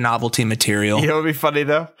 Don't pick a novelty material. You know what would be funny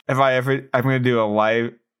though? I'm going to do a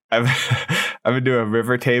live, I'm going to do a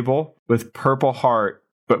river table with Purple Heart,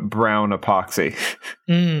 but brown epoxy.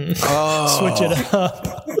 Switch it up.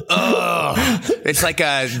 It's like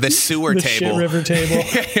the sewer table. Shit river table.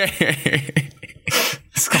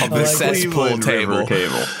 It's called the cesspool table. All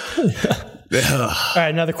right,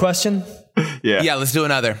 another question. Yeah, let's do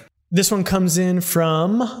another. This one comes in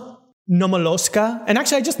from Nomoloska. And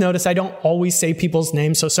actually, I just noticed I don't always say people's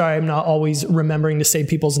names. So sorry, I'm not always remembering to say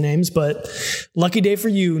people's names. But lucky day for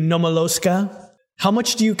you, Nomoloska. How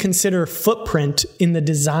much do you consider footprint in the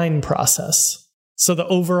design process? So the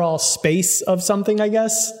overall space of something, I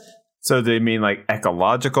guess. So do they mean like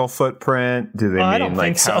ecological footprint? Do they mean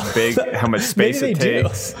like how big, how much space it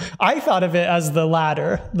takes? I thought of it as the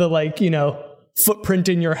latter, the footprint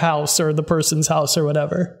in your house or the person's house or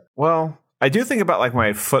whatever. Well, I do think about like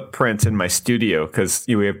my footprint in my studio because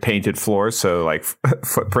we have painted floors. So like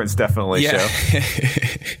footprints definitely show.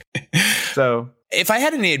 So if I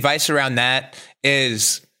had any advice around that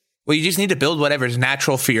is, well, you just need to build whatever's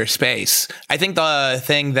natural for your space. I think the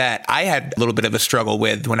thing that I had a little bit of a struggle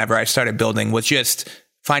with whenever I started building was just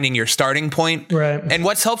finding your starting point. Right. And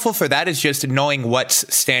what's helpful for that is just knowing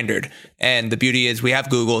what's standard. And the beauty is we have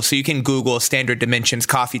Google, so you can Google standard dimensions,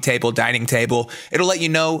 coffee table, dining table. It'll let you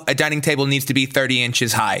know a dining table needs to be 30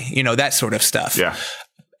 inches high, that sort of stuff. Yeah.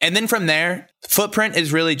 And then from there, footprint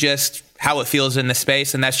is really just how it feels in the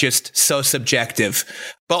space. And that's just so subjective.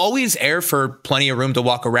 But always air for plenty of room to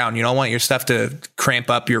walk around. You don't want your stuff to cramp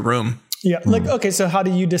up your room. Yeah. Okay. So how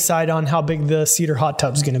do you decide on how big the cedar hot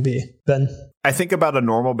tub's going to be, Ben? I think about a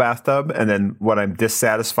normal bathtub and then what I'm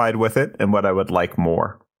dissatisfied with it and what I would like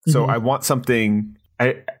more. So I want something...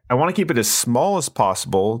 I want to keep it as small as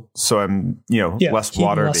possible. So I'm, less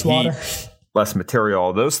water to heat. Less material,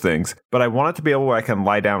 all those things. But I want it to be able where I can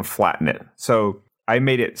lie down, flatten it. So I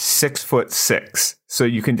made it 6'6", so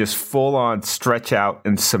you can just full on stretch out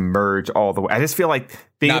and submerge all the way. I just feel like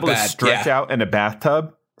being able to stretch out in a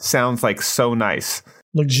bathtub sounds like so nice.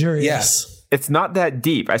 Luxurious. Yes. It's not that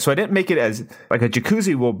deep. So I didn't make it as like a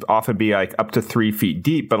jacuzzi will often be like up to 3 feet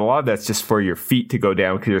deep, but a lot of that's just for your feet to go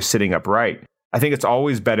down because you're sitting upright. I think it's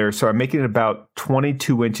always better. So I'm making it about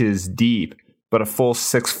 22 inches deep but a full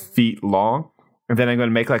 6 feet long. And then I'm going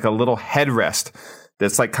to make like a little headrest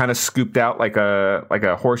that's like kind of scooped out like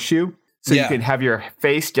a horseshoe. So you can have your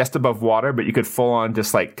face just above water, but you could full on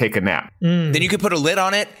just like take a nap. Then you could put a lid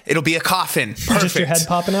on it. It'll be a coffin. Perfect. Just your head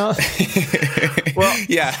popping out. Well,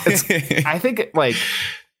 Yeah. I think like,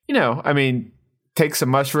 I mean, take some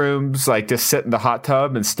mushrooms, like just sit in the hot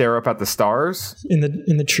tub and stare up at the stars. In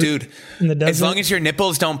the tree. Dude, in the desert. as long as your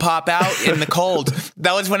nipples don't pop out in the cold.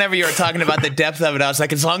 That was whenever you were talking about the depth of it. I was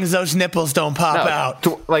like, as long as those nipples don't pop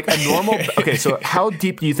out. Like a normal. Okay, so how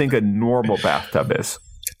deep do you think a normal bathtub is?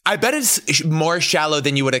 I bet it's more shallow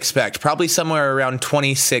than you would expect. Probably somewhere around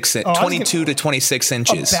 22 to 26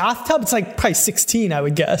 inches. A bathtub? It's like probably 16, I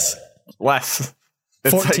would guess. Less.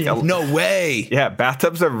 It's 14. Like No way. yeah,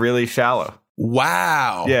 bathtubs are really shallow.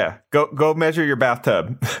 Wow. Yeah, go measure your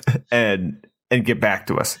bathtub and get back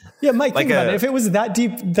to us. Yeah, Mike, Like think about it. If it was that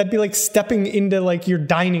deep, that'd be like stepping into like your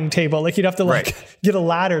dining table. Like you'd have to get a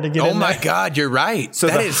ladder to get in Oh my there. God, you're right. So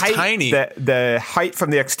that is tiny. The height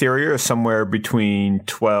from the exterior is somewhere between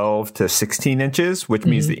 12 to 16 inches, which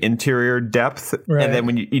means the interior depth. Right. And then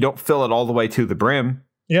when you don't fill it all the way to the brim.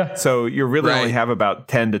 Yeah. So you really Right. only have about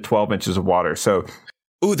 10 to 12 inches of water. So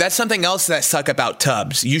Ooh, that's something else that suck about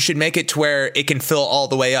tubs. You should make it to where it can fill all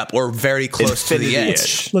the way up or very close to the Infinity edge.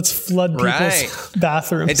 edge. Let's flood people's Right.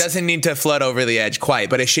 bathrooms. It doesn't need to flood over the edge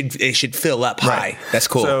quite, but it should fill up high. That's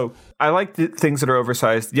cool. So I like the things that are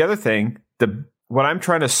oversized. The other thing, what I'm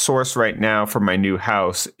trying to source right now for my new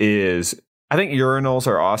house is, I think urinals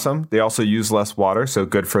are awesome. They also use less water, so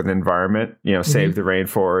good for the environment. Save the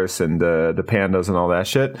rainforest and the pandas and all that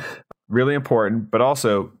shit. Really important, but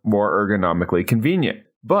also more ergonomically convenient.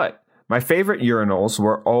 But my favorite urinals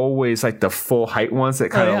were always like the full height ones that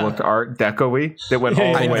kind of looked Art Deco-y that went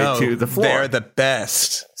all the way to the floor. They're the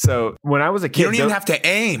best. So when I was a kid, You don't even have to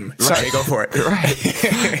aim. Sorry, go for it.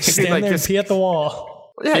 Stand like there just- and pee at the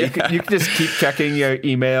wall. Yeah, you can just keep checking your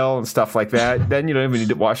email and stuff like that. Then you don't even need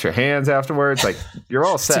to wash your hands afterwards. Like you're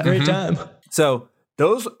all set. It's a great time. So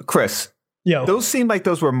those, Chris, Yo. those seemed like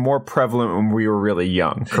those were more prevalent when we were really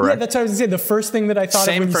young, correct? Yeah, that's what I was going to say. The first thing that I thought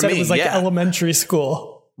Same of when you for said me, it was like yeah. elementary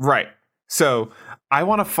school. Right. So I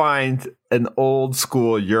want to find an old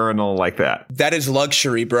school urinal like that. That is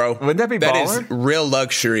luxury, bro. Wouldn't that be That baller? is real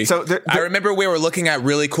luxury. So I remember we were looking at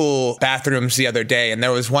really cool bathrooms the other day, and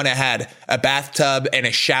there was one that had a bathtub and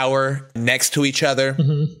a shower next to each other,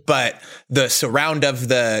 but the surround of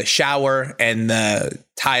the shower and the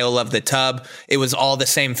tile of the tub, it was all the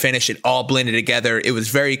same finish. It all blended together. It was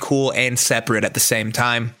very cool and separate at the same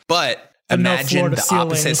time. But no imagine the floor-to-ceiling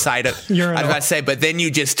opposite side of urinal. I was about to say, but then you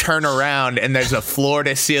just turn around and there's a floor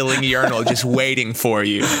to ceiling urinal just waiting for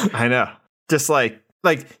you. I know. Just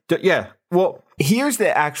yeah. Well, here's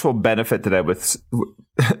the actual benefit that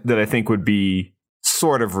I think would be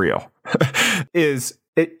sort of real is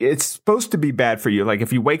it's supposed to be bad for you. Like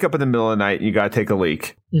if you wake up in the middle of the night and you got to take a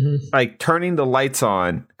leak, like turning the lights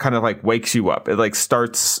on kind of like wakes you up. It like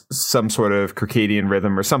starts some sort of circadian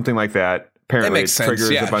rhythm or something like that. Apparently it makes sense. triggers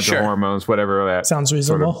Yeah, a bunch sure. of hormones, whatever that. Sounds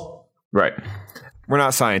reasonable. Right. We're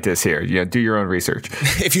not scientists here. Do your own research.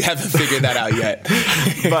 If you haven't figured that out yet.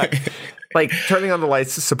 But like turning on the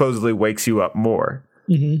lights supposedly wakes you up more.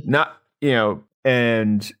 Not,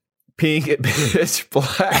 and peeing at pitch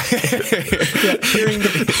black. Yeah, hearing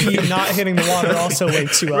the pee not hitting the water also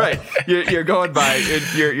wakes you up. Right. You're going by,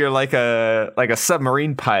 you're like a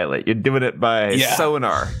submarine pilot. You're doing it by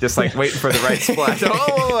sonar, just like waiting for the right splash.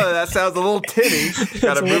 Oh, that sounds a little tinny.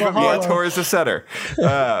 Got to a move little it more hollow. towards the center.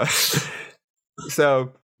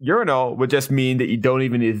 So urinal would just mean that you don't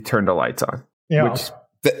even need to turn the lights on. Yeah. Which,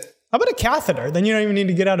 How about a catheter? Then you don't even need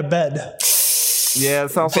to get out of bed. yeah,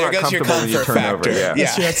 it's also There not goes your comfortable when you comfort turn factor. over. Yeah.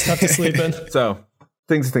 That's true. That's tough to sleep in. So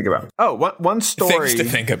things to think about. Oh, one story Things to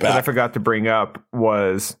think about. that I forgot to bring up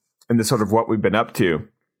was in the sort of what we've been up to.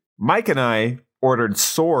 Mike and I ordered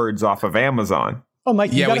swords off of Amazon. Oh,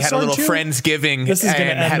 Mike, you Yeah, got we had a sword little too? Friendsgiving This is gonna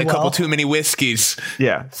and had a end couple well. too many whiskeys.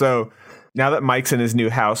 Yeah. So now that Mike's in his new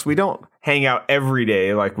house, we don't hang out every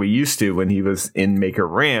day like we used to when he was in Maker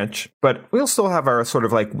Ranch, but we'll still have our sort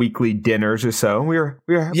of like weekly dinners or so. We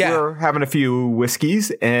were having a few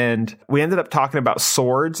whiskeys and we ended up talking about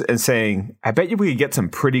swords and saying, I bet you we could get some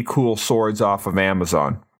pretty cool swords off of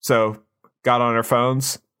Amazon. So got on our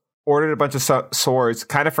phones, ordered a bunch of swords,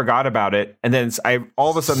 kind of forgot about it. And then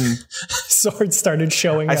all of a sudden Swords started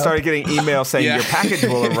showing I up. started getting emails saying Yeah. your package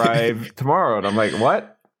will arrive tomorrow. And I'm like,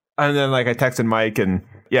 what? And then I texted Mike and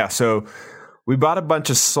so we bought a bunch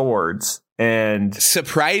of swords and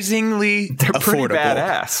Surprisingly they're pretty affordable.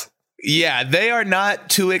 badass. Yeah, they are not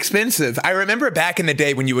too expensive. I remember back in the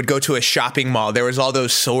day when you would go to a shopping mall, there was all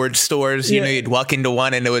those sword stores. You know, you'd walk into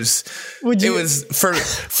one and it was for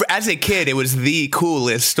as a kid, it was the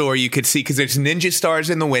coolest store you could see because there's ninja stars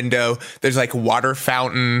in the window. There's like water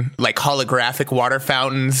fountain, like holographic water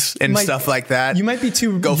fountains and stuff like that. You might be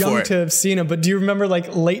too young to have seen them, but do you remember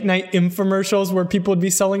like late night infomercials where people would be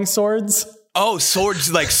selling swords? Oh,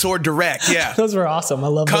 swords like Sword Direct. Yeah. Those were awesome. I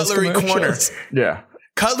love Cutlery Corner. Yeah.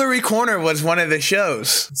 Cutlery Corner was one of the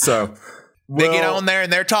shows. So they get on there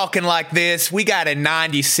and they're talking like this. We got a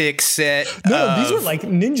 96 set. No, these were like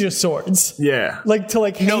ninja swords. Yeah. Like to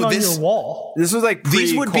like hang on your wall. This was like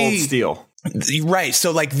pre-Cold Steel. Right.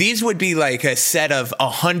 So like these would be like a set of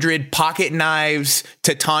 100 pocket knives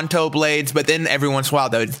to Tonto blades. But then every once in a while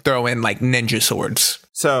they would throw in like ninja swords.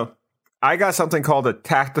 So I got something called a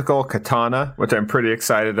tactical katana, which I'm pretty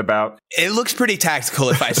excited about. It looks pretty tactical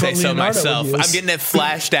if I say so myself. I'm getting it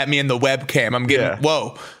flashed at me in the webcam. I'm getting,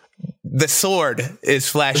 whoa, the sword is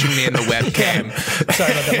flashing me in the webcam.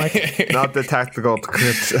 Sorry about that, Mike. Not the tactical,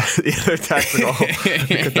 the other tactical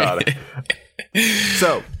katana.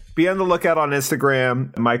 So be on the lookout on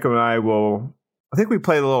Instagram. Michael and I think we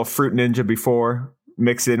played a little Fruit Ninja before.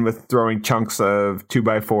 Mixed in with throwing chunks of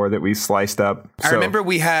 2x4 that we sliced up. I remember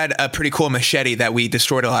we had a pretty cool machete that we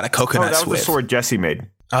destroyed a lot of coconuts with. That was the sword Jesse made.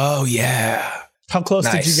 Oh, yeah. How close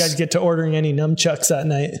did you guys get to ordering any nunchucks that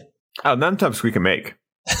night? Oh, nunchucks we can make.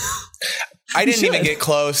 I didn't even get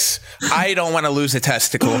close. I don't want to lose a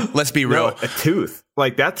testicle. Let's be real. No, a tooth.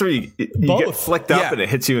 Like that's where you get flicked up and it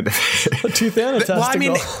hits you in the face. A tooth and a testicle. Well, I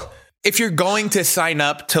mean, if you're going to sign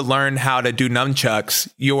up to learn how to do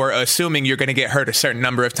nunchucks, you're assuming you're going to get hurt a certain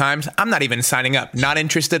number of times. I'm not even signing up. Not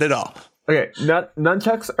interested at all. Okay,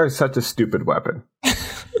 nunchucks are such a stupid weapon.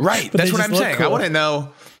 Right. That's what I'm saying. Cool. I want to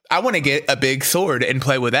know. I want to get a big sword and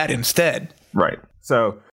play with that instead. Right.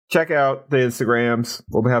 So check out the Instagrams.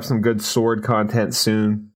 We'll have some good sword content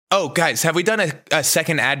soon. Oh, guys, have we done a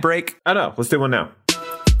second ad break? I know. Let's do one now.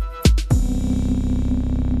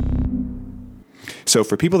 So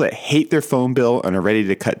for people that hate their phone bill and are ready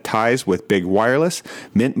to cut ties with Big Wireless,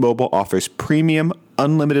 Mint Mobile offers premium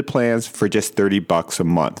unlimited plans for just $30 a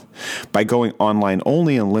month. By going online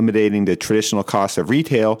only and eliminating the traditional cost of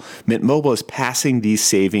retail, Mint Mobile is passing these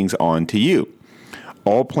savings on to you.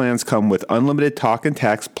 All plans come with unlimited talk and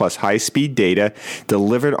text plus high-speed data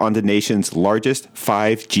delivered on the nation's largest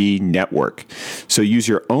 5G network. So use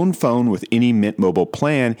your own phone with any Mint Mobile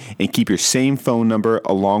plan and keep your same phone number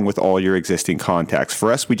along with all your existing contacts.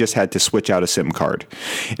 For us, we just had to switch out a SIM card.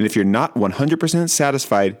 And if you're not 100%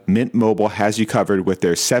 satisfied, Mint Mobile has you covered with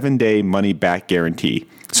their 7-day money-back guarantee.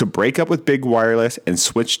 So break up with Big Wireless and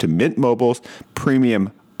switch to Mint Mobile's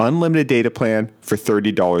premium unlimited data plan for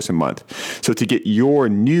 $30 a month. So to get your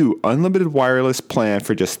new unlimited wireless plan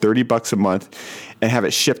for just $30 a month and have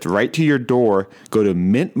it shipped right to your door, go to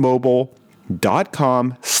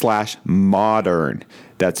mintmobile.com/modern.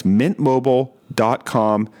 That's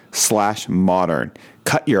mintmobile.com/modern.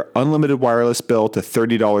 Cut your unlimited wireless bill to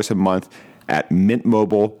 $30 a month at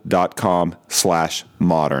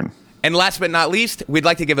mintmobile.com/modern. And last but not least, we'd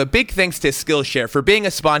like to give a big thanks to Skillshare for being a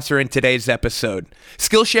sponsor in today's episode.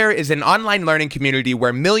 Skillshare is an online learning community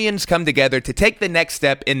where millions come together to take the next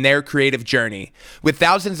step in their creative journey. With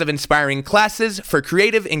thousands of inspiring classes for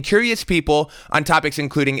creative and curious people on topics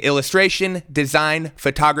including illustration, design,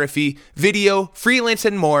 photography, video, freelance,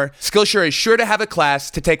 and more, Skillshare is sure to have a class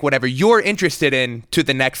to take whatever you're interested in to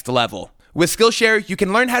the next level. With Skillshare, you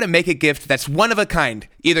can learn how to make a gift that's one of a kind,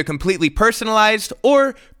 either completely personalized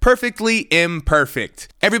or perfectly imperfect.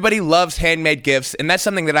 Everybody loves handmade gifts, and that's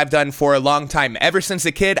something that I've done for a long time. Ever since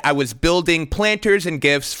a kid, I was building planters and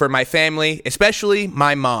gifts for my family, especially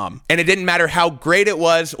my mom. And it didn't matter how great it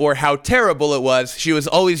was or how terrible it was, she was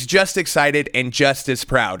always just excited and just as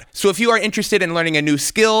proud. So if you are interested in learning a new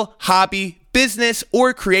skill, hobby, business,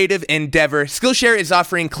 or creative endeavor, Skillshare is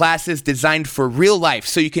offering classes designed for real life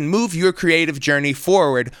so you can move your creative journey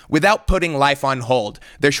forward without putting life on hold.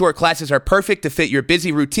 Their short classes are perfect to fit your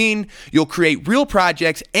busy routine. You'll create real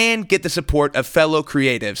projects and get the support of fellow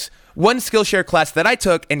creatives. One Skillshare class that I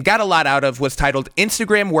took and got a lot out of was titled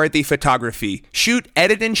Instagram-Worthy Photography. Shoot,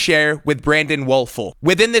 Edit, and Share with Brandon Wolfel.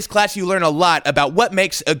 Within this class, you learn a lot about what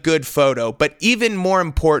makes a good photo, but even more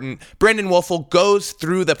important, Brandon Wolfel goes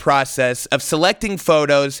through the process of selecting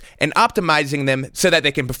photos and optimizing them so that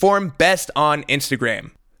they can perform best on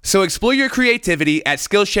Instagram. So explore your creativity at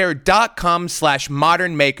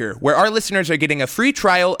Skillshare.com/modernmaker, where our listeners are getting a free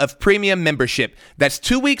trial of premium membership. That's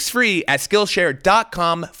 2 weeks free at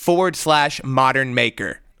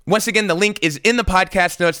Skillshare.com/modernmaker. Once again, the link is in the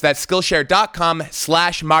podcast notes. That's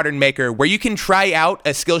Skillshare.com/modernmaker, where you can try out a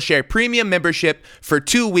Skillshare premium membership for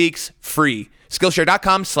 2 weeks free.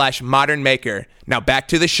 Skillshare.com/modernmaker. Now back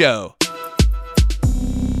to the show.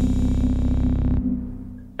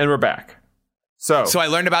 And we're back. So I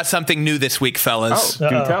learned about something new this week, fellas. Oh,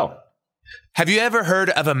 do tell. Have you ever heard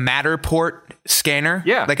of a Matterport scanner?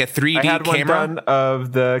 Yeah. Like a 3D I had camera? one done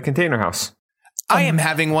of the container house. I am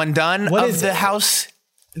having one done what of is the it? house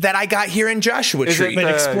that I got here in Joshua Is Tree. it But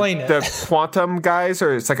explain it. the quantum guys,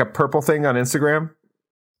 or it's like a purple thing on Instagram?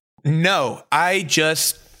 No, I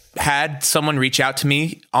just had someone reach out to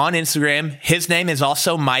me on Instagram. His name is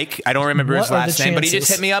also Mike. I don't remember his What are last the name, but he just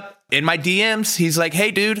chances? hit me up in my DMs. He's like,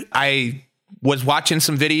 hey, dude, I was watching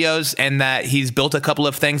some videos and that he's built a couple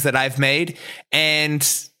of things that I've made. And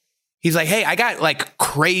he's like, hey, I got like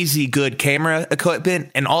crazy good camera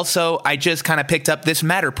equipment. And also, I just kind of picked up this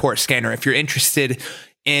Matterport scanner. If you're interested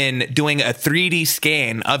in doing a 3D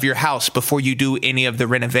scan of your house before you do any of the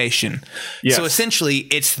renovation. Yes. So essentially,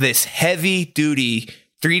 it's this heavy duty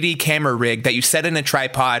 3D camera rig that you set in a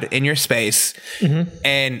tripod in your space,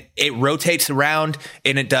 and it rotates around,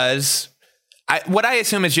 and it does what I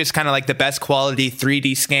assume is just kind of like the best quality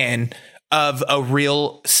 3D scan of a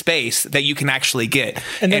real space that you can actually get.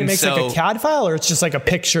 And then it makes like a CAD file, or it's just like a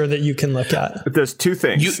picture that you can look at? It does two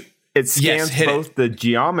things. It scans hit both the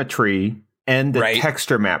geometry and the Right.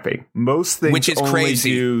 texture mapping. Most things Which is only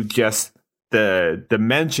crazy. do just the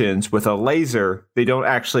dimensions with a laser. They don't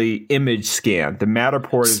actually image scan. The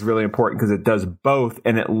Matterport is really important because it does both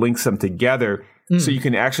and it links them together. So you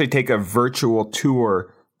can actually take a virtual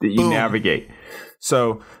tour that you navigate.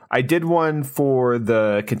 So I did one for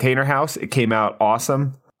the container house. It came out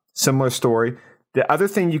awesome. Similar story. The other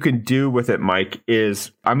thing you can do with it, Mike,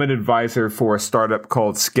 is I'm an advisor for a startup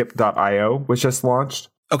called Skip.io, which just launched.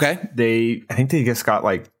 Okay. I think they just got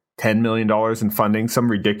like $10 million in funding, some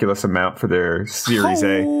ridiculous amount for their Series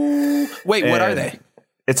A. Wait, what are And they?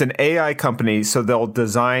 It's an AI company, so they'll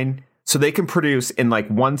design, so they can produce in like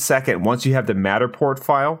 1 second, once you have the Matterport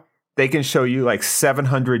file, they can show you like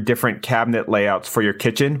 700 different cabinet layouts for your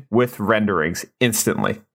kitchen with renderings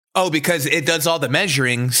instantly. Oh, because it does all the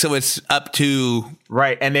measuring, so it's up to...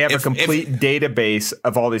 Right, and they have a complete database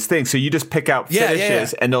of all these things. So you just pick out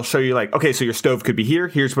finishes, and they'll show you like, okay, so your stove could be here.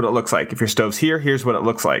 Here's what it looks like. If your stove's here, here's what it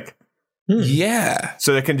looks like. Yeah.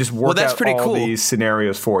 So they can just work that's out pretty all cool. these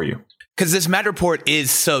scenarios for you. Because this Matterport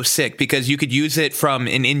is so sick, because you could use it from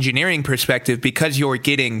an engineering perspective because you're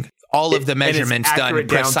getting all of the measurements and it's done accurate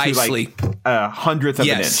down to, precisely. like, a hundredth of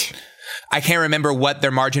an inch. I can't remember what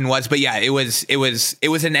their margin was, but yeah, it was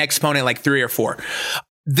an exponent like 3 or 4.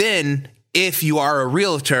 Then if you are a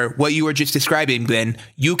realtor, what you were just describing, Ben,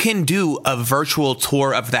 you can do a virtual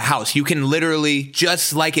tour of the house. You can literally,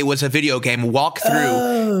 just like it was a video game, walk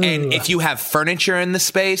through. And if you have furniture in the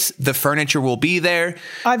space, the furniture will be there.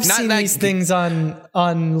 I've seen these things on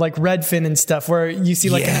like Redfin and stuff where you see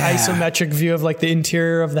like an isometric view of like the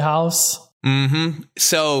interior of the house. Mm-hmm.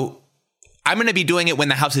 So I'm going to be doing it when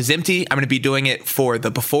the house is empty. I'm going to be doing it for the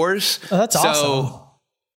befores. Oh, that's awesome. So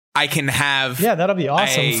I can have... Yeah, that'll be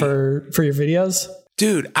awesome for your videos.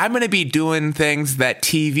 Dude, I'm going to be doing things that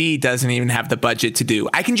TV doesn't even have the budget to do.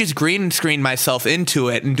 I can just green screen myself into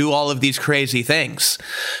it and do all of these crazy things.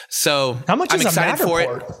 So how much I'm is excited a for it.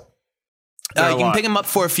 Matterport? You can pick them up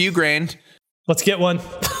for a few grand. Let's get one.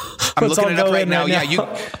 I'm looking it up right now. Yeah,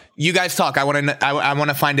 you guys talk. I want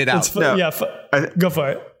to find it out. Go for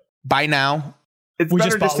it. Buy now. It's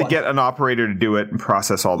better just to get an operator to do it and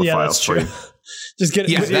process all the files for you. Just get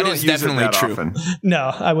it. Yeah, that is definitely true. Often.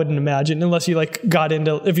 No, I wouldn't imagine, unless you like got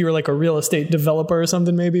into, if you were like a real estate developer or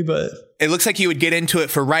something, maybe. But it looks like you would get into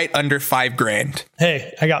it for right under $5,000.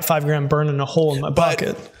 Hey, I got $5,000 burning a hole in my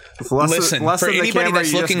pocket. Listen, for anybody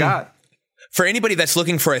that's looking, for anybody that's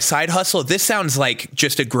looking for a side hustle, this sounds like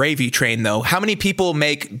just a gravy train, though. How many people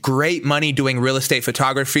make great money doing real estate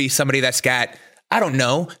photography? Somebody that's got, I don't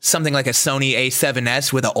know, something like a Sony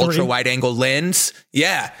A7S with an ultra wide angle lens.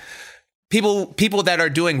 Yeah. People that are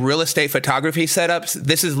doing real estate photography setups,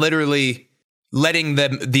 this is literally letting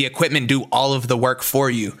the equipment do all of the work for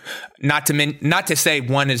you. Not to say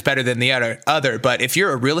one is better than the other, but if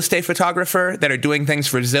you're a real estate photographer that are doing things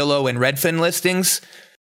for Zillow and Redfin listings,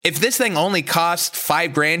 if this thing only costs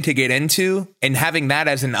 $5,000 to get into and having that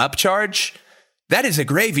as an upcharge, that is a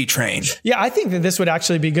gravy train. Yeah, I think that this would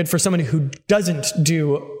actually be good for somebody who doesn't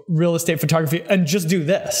do real estate photography and just do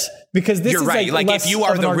this, because this You're is right. Like if you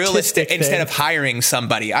are the real estate, instead of hiring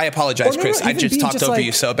somebody, I apologize, Chris. I just talked over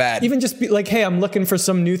you so bad. Even just be like, hey, I'm looking for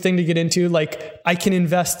some new thing to get into. Like I can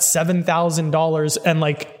invest $7,000 and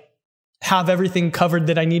like have everything covered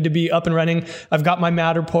that I need to be up and running. I've got my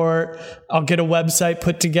Matterport. I'll get a website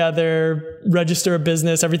put together, register a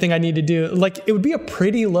business, everything I need to do. Like, it would be a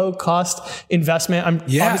pretty low cost investment.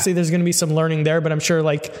 Obviously there's going to be some learning there, but I'm sure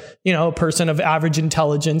a person of average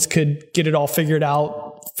intelligence could get it all figured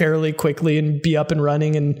out fairly quickly and be up and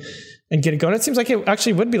running and get it going. It seems like it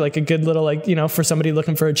actually would be like a good little, for somebody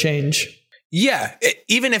looking for a change. Yeah,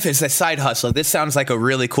 even if it's a side hustle, this sounds like a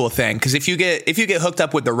really cool thing. Because if you get hooked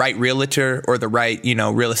up with the right realtor or the right,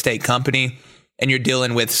 real estate company, and you're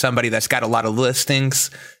dealing with somebody that's got a lot of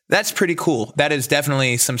listings, that's pretty cool. That is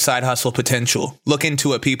definitely some side hustle potential. Look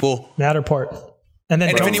into it, people. Matterport. And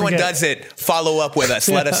if anyone does it, follow up with us.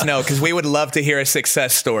 Let us know, because we would love to hear a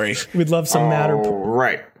success story. We'd love some Matterport.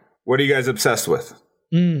 Right. What are you guys obsessed with?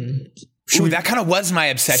 Ooh, that kind of was my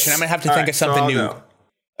obsession. I'm going to have to think of something new. Go.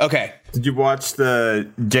 Okay. Did you watch the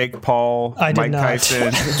Jake Paul, Mike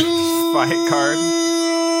Tyson fight card?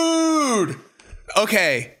 Dude.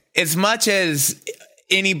 Okay. As much as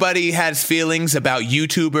anybody has feelings about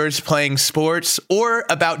YouTubers playing sports or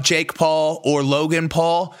about Jake Paul or Logan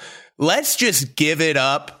Paul, let's just give it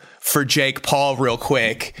up for Jake Paul real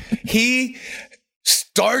quick. He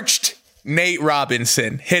starched Nate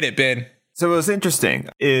Robinson. Hit it, Ben. So what's interesting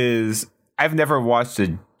is I've never watched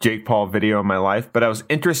a Jake Paul video in my life, but I was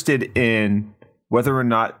interested in whether or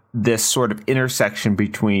not this sort of intersection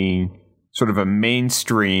between sort of a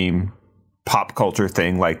mainstream pop culture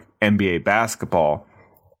thing like NBA basketball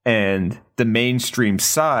and the mainstream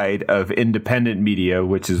side of independent media,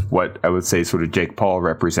 which is what I would say sort of Jake Paul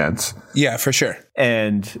represents. Yeah, for sure.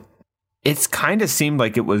 And it's kind of seemed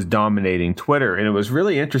like it was dominating Twitter. And it was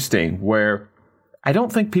really interesting where I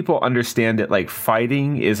don't think people understand that like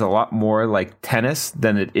fighting is a lot more like tennis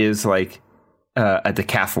than it is like a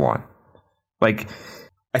decathlon. Like,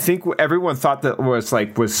 I think everyone thought that was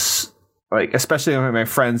like, especially my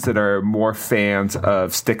friends that are more fans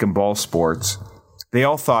of stick and ball sports, they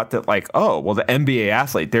all thought that like, oh, well, the NBA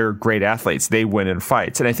athlete, they're great athletes. They win in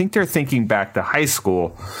fights. And I think they're thinking back to high school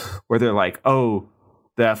where they're like, oh,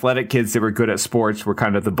 the athletic kids that were good at sports were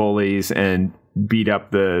kind of the bullies and beat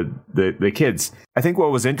up the kids. I think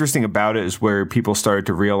what was interesting about it is where people started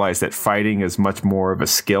to realize that fighting is much more of a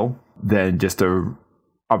skill than just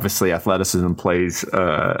obviously athleticism plays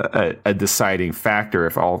a deciding factor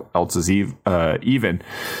if all else is even.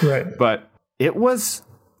 Right. But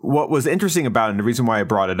what was interesting about it, and the reason why I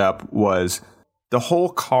brought it up was the whole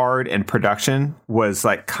card and production was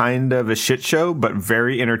like kind of a shit show, but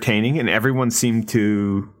very entertaining, and everyone seemed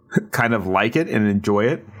to kind of like it and enjoy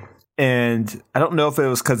it. And I don't know if it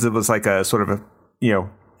was because it was like a sort of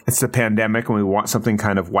it's the pandemic and we want something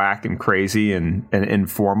kind of whack and crazy and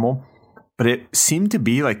informal, but it seemed to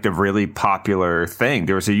be like the really popular thing.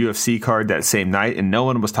 There was a UFC card that same night and no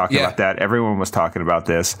one was talking about that. Everyone was talking about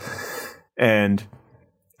this. And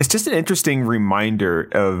it's just an interesting reminder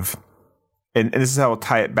of, and this is how I'll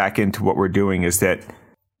tie it back into what we're doing, is that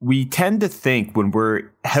we tend to think when we're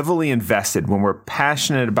heavily invested, when we're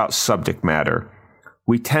passionate about subject matter,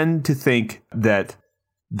 we tend to think that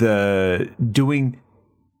doing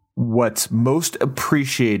what's most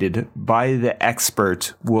appreciated by the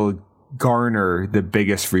expert will garner the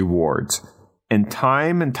biggest rewards. And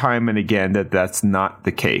time and again, that's not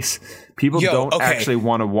the case. People don't actually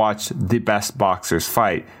want to watch the best boxers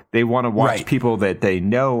fight. They want to watch people that they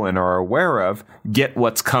know and are aware of get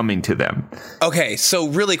what's coming to them. Okay, so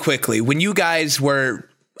really quickly, when you guys were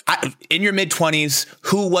in your mid-20s,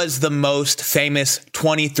 who was the most famous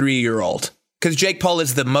 23-year-old? Because Jake Paul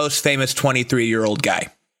is the most famous 23-year-old guy.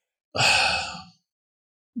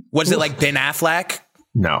 Was it like Ben Affleck?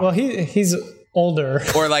 No. Well, he's older.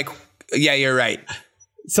 Or like, yeah, you're right.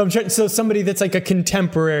 So somebody that's like a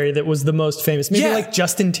contemporary that was the most famous, maybe like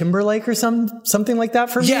Justin Timberlake or something like that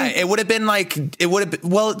for me. Yeah, it would have been like,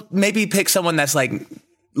 well, maybe pick someone that's like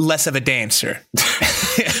less of a dancer.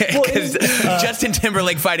 Because Justin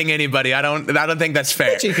Timberlake fighting anybody, I don't think that's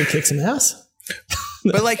fair. He could kick some ass.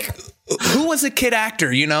 But like, who was a kid actor,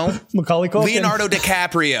 Macaulay Culkin. Leonardo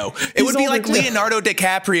DiCaprio. It would be like Leonardo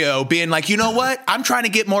DiCaprio being like, you know what? I'm trying to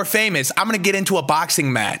get more famous. I'm going to get into a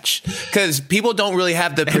boxing match. Because people don't really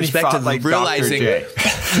have the perspective of realizing. Yeah,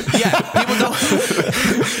 people don't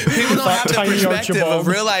have the perspective of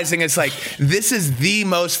realizing it's like, this is the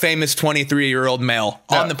most famous 23-year-old male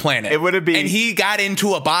on the planet. It would be, and he got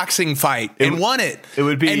into a boxing fight and won it. It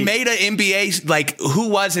would be, and made an NBA, like, who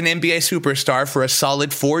was an NBA superstar for a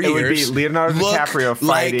solid 4 years. It would be Leonardo DiCaprio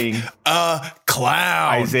fighting like a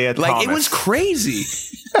clown. Isaiah Thomas. Like, it was crazy.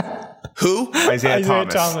 Who? Isaiah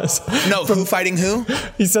Thomas. No, who fighting who?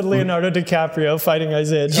 He said Leonardo DiCaprio fighting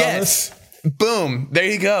Isaiah Thomas. Yes. Boom. There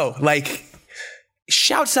you go. Like,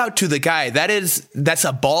 shouts out to the guy. That's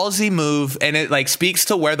a ballsy move, and it like speaks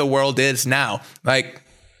to where the world is now. Like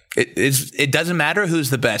it doesn't matter who's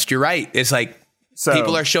the best. You're right. It's like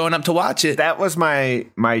people are showing up to watch it. That was my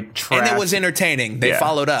and it was entertaining. They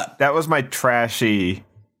followed up. That was my trashy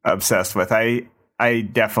obsessed with. I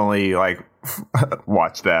definitely like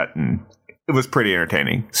watched that, and it was pretty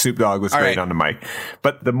entertaining. Snoop Dogg was great on the mic.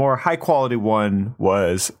 But the more high quality one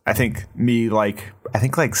was, I think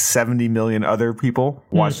like 70 million other people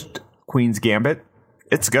watched Queen's Gambit.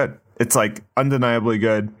 It's good. It's like undeniably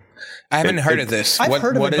good. I haven't heard of this. I've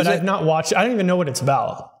heard of it, but I've not watched it. I don't even know what it's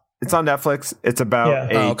about. It's on Netflix. It's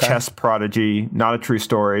about a chess prodigy, not a true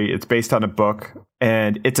story. It's based on a book,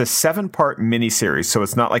 and it's a 7-part miniseries. So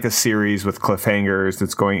it's not like a series with cliffhangers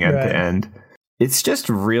that's going end to end. It's just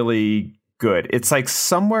really good. It's like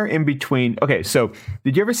somewhere in between. Okay, so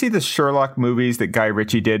did you ever see the Sherlock movies that Guy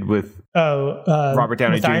Ritchie did with Robert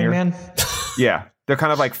Downey Jr.? Iron Man? Yeah. They're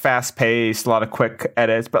kind of like fast paced, a lot of quick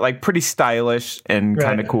edits, but like pretty stylish and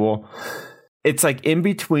kind of cool. It's like in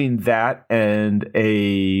between that and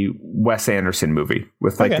a Wes Anderson movie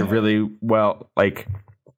with like a really like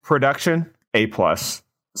production, A+,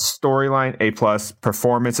 storyline, A+,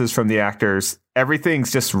 performances from the actors.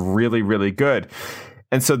 Everything's just really, really good.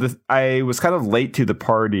 And so I was kind of late to the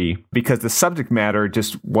party because the subject matter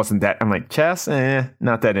just wasn't that. I'm like, chess,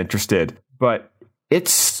 not that interested. But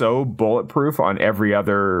it's so bulletproof on every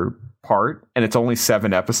other part, and it's only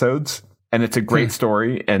 7 episodes, and it's a great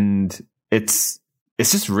story, and it's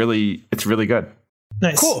really good.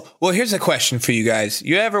 Nice. Cool. Well, here's a question for you guys.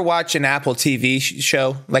 You ever watch an Apple TV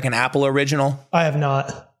show, like an Apple original? I have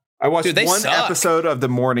not. I watched one episode of The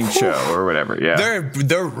Morning Show or whatever. Yeah,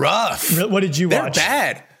 they're rough. What did you watch? They're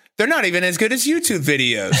bad. They're not even as good as YouTube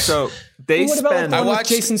videos. So they spend. I watched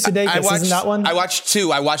Jason Sudeikis. Isn't that one? I watched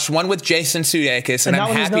 2. I watched one with Jason Sudeikis, and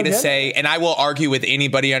I'm happy to say, and I will argue with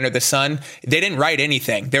anybody under the sun, they didn't write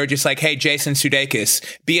anything. They were just like, "Hey, Jason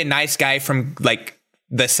Sudeikis, be a nice guy from like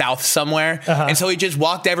the South somewhere," and so he just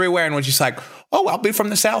walked everywhere and was just like, "Oh, I'll be from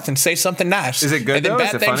the South and say something nice." Is it good? And then though?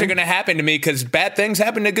 bad things are going to happen to me because bad things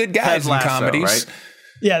happen to good guys in comedies. Right?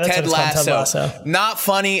 Yeah, that's Ted what it's called, Lasso. Ted Lasso. Not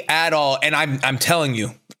funny at all. And I'm telling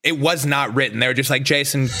you, it was not written. They were just like,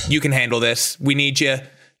 Jason, you can handle this. We need you.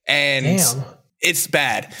 And it's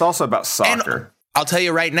bad. It's also about soccer. And I'll tell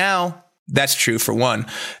you right now, that's true for one.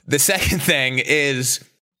 The second thing is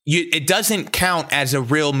it doesn't count as a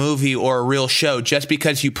real movie or a real show just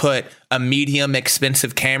because you put a medium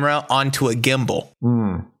expensive camera onto a gimbal.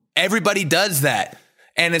 Everybody does that.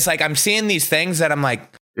 And it's like, I'm seeing these things that I'm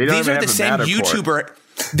like, these are the same YouTuber.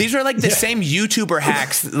 These are like the same YouTuber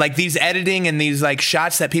hacks, like these editing and these like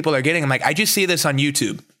shots that people are getting. I'm like, I just see this on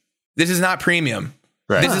YouTube. This is not premium.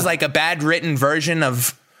 Right. This is like a bad written version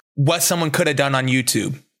of what someone could have done on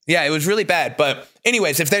YouTube. Yeah, it was really bad. But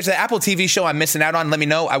anyways, if there's an Apple TV show I'm missing out on, let me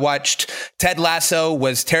know. I watched Ted Lasso,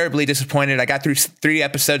 was terribly disappointed. I got through 3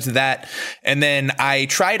 episodes of that. And then I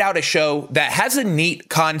tried out a show that has a neat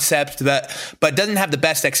concept but doesn't have the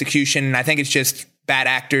best execution. And I think it's just bad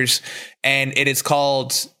actors. And it is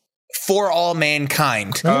called For All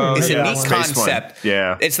Mankind. It's a neat concept.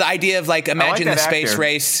 Yeah. It's the idea of like, imagine the space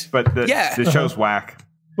race. But the show's whack.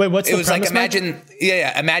 Wait, what's the premise? It was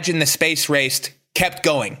like, imagine the space race kept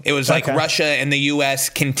going. It was like Russia and the US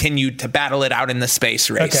continued to battle it out in the space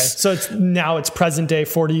race. Okay, so it's present day,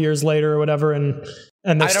 40 years later or whatever, and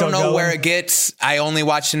they're I don't know where it gets. I only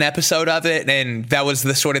watched an episode of it, and that was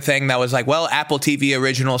the sort of thing that was like, well, Apple TV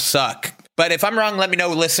originals suck. But if I'm wrong, let me know.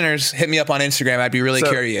 Listeners, hit me up on Instagram. I'd be really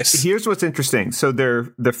curious. Here's what's interesting. So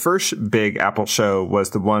the first big Apple show was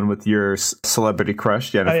the one with your celebrity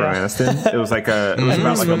crush, Jennifer Aniston. It was like about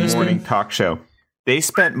like a morning talk show. They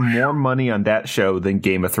spent more money on that show than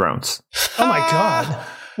Game of Thrones. Oh my God.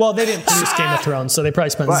 Well, they didn't produce Game of Thrones, so they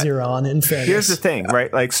probably spent zero on it, in fairness. Here's the thing,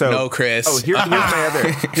 right? Like, so. No, Chris. Oh,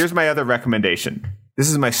 here's my other recommendation. This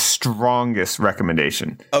is my strongest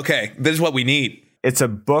recommendation. Okay, this is what we need. It's a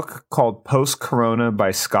book called Post-Corona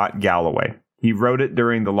by Scott Galloway. He wrote it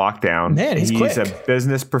during the lockdown. Man, he's quick. a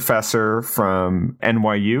business professor from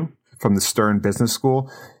NYU, from the Stern Business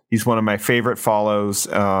School. He's one of my favorite follows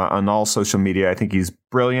on all social media. I think he's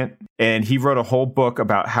brilliant. And he wrote a whole book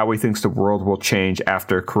about how he thinks the world will change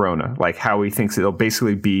after Corona, like how he thinks it'll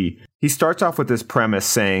basically be. He starts off with this premise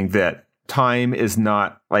saying that time is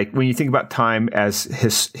not like when you think about time as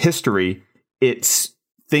history, it's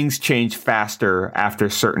things change faster after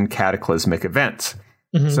certain cataclysmic events.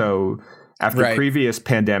 Mm-hmm. So after previous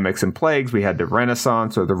pandemics and plagues, we had the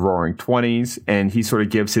Renaissance or the Roaring 20s, and he sort of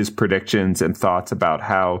gives his predictions and thoughts about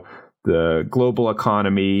how the global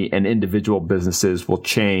economy and individual businesses will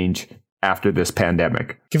change after this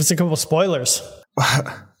pandemic. Give us a couple spoilers.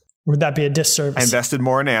 Would that be a disservice? I invested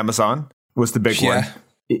more in Amazon was the big one.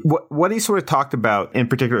 What he sort of talked about in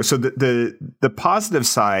particular, so the positive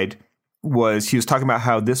side was he was talking about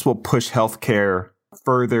how this will push healthcare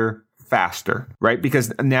further faster, right?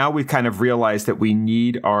 Because now we kind of realized that we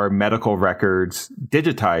need our medical records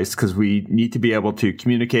digitized because we need to be able to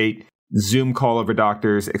communicate, Zoom call over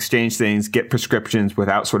doctors, exchange things, get prescriptions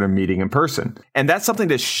without sort of meeting in person. And that's something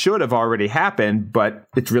that should have already happened, but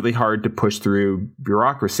it's really hard to push through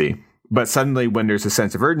bureaucracy. But suddenly when there's a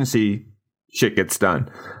sense of urgency, shit gets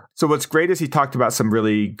done. So what's great is he talked about some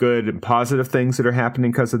really good and positive things that are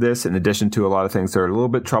happening because of this, in addition to a lot of things that are a little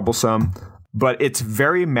bit troublesome. But it's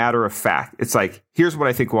very matter of fact. It's like, here's what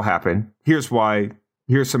I think will happen. Here's why.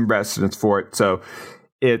 Here's some precedents for it. So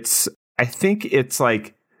I think it's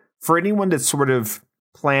like, for anyone that's sort of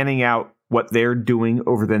planning out what they're doing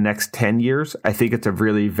over the next 10 years, I think it's a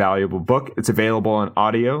really valuable book. It's available on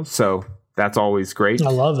audio, so that's always great. I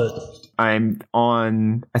love it. I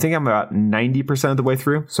think I'm about 90% of the way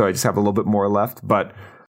through, so I just have a little bit more left. But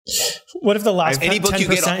what if the last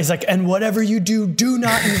 10% is like, and whatever you do, do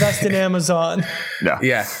not invest in Amazon? No.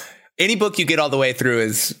 Yeah. Any book you get all the way through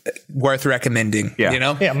is worth recommending, you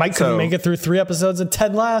know? Yeah, Mike couldn't make it through 3 episodes of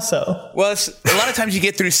Ted Lasso. Well, a lot of times you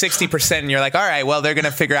get through 60% and you're like, all right, well, they're going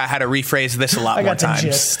to figure out how to rephrase this a lot more times. I got the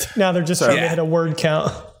gist. Now they're just trying to hit a word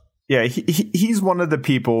count. Yeah, he's one of the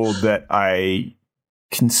people that I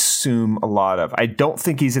consume a lot of. I don't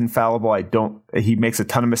think he's infallible. He makes a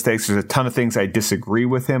ton of mistakes. There's a ton of things I disagree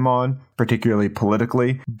with him on, particularly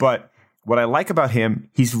politically. But what I like about him,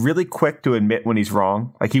 he's really quick to admit when he's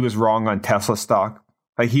wrong. Like, he was wrong on Tesla stock.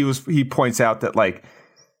 Like, he points out that, like,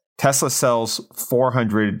 Tesla sells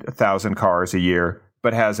 400,000 cars a year,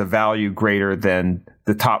 but has a value greater than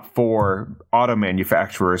the top 4 auto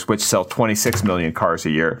manufacturers, which sell 26 million cars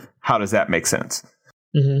a year. How does that make sense?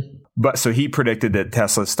 Mm-hmm. But so he predicted that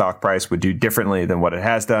Tesla's stock price would do differently than what it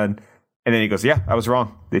has done. And then he goes, yeah, I was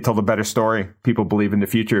wrong. They told a better story. People believe in the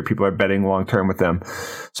future. People are betting long term with them.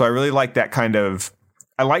 So I really like that kind of,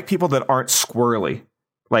 I like people that aren't squirrely.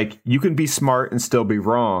 Like, you can be smart and still be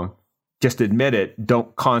wrong. Just admit it.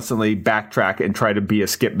 Don't constantly backtrack and try to be a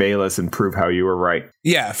Skip Bayless and prove how you were right.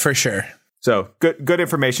 Yeah, for sure. So good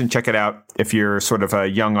information. Check it out if you're sort of a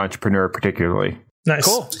young entrepreneur, particularly. Nice.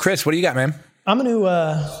 Cool. Chris, what do you got, man? I'm going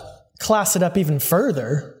to class it up even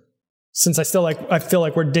further, since I feel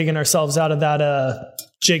like we're digging ourselves out of that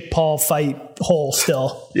Jake Paul fight hole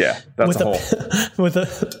still. Yeah, that's a hole. with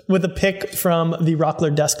a pick from the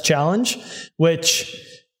Rockler Desk Challenge, which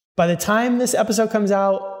by the time this episode comes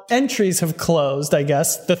out, entries have closed, I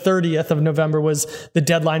guess. The 30th of November was the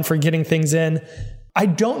deadline for getting things in. I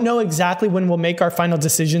don't know exactly when we'll make our final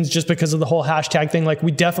decisions just because of the whole hashtag thing. Like,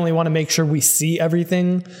 we definitely want to make sure we see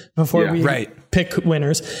everything before we pick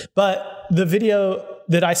winners. But the video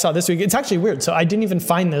that I saw this week, it's actually weird. So I didn't even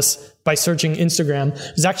find this by searching Instagram.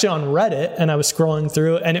 It was actually on Reddit, and I was scrolling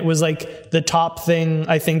through, and it was like the top thing,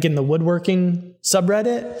 I think, in the woodworking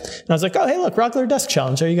subreddit. And I was like, oh, hey, look, Rockler Desk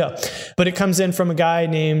Challenge. There you go. But it comes in from a guy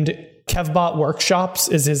named Kevbot Workshops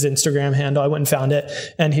is his Instagram handle. I went and found it,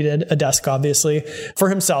 and he did a desk, obviously, for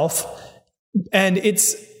himself. And it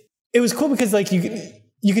was cool because, like,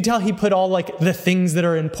 you could tell he put all, like, the things that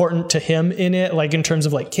are important to him in it, like in terms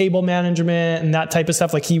of, like, cable management and that type of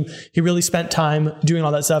stuff. Like, he really spent time doing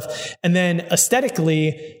all that stuff. And then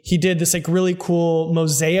aesthetically, he did this, like, really cool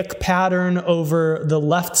mosaic pattern over the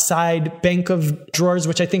left side bank of drawers,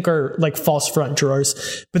 which I think are like false front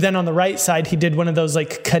drawers. But then on the right side, he did one of those,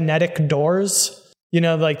 like, kinetic doors. You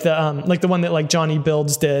know, like the one that, like, Johnny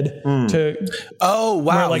Builds did to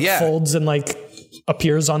where it, like, folds and, like,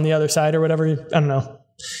 appears on the other side or whatever. I don't know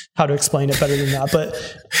how to explain it better than that, but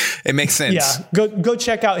it makes sense. Yeah, go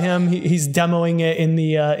check out him. He's demoing it in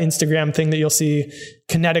the Instagram thing that you'll see,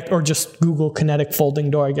 kinetic, or just Google kinetic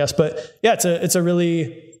folding door, I guess. But yeah, it's a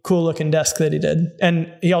really cool looking desk that he did,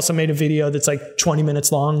 and he also made a video that's like 20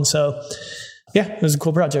 minutes long. So yeah, it was a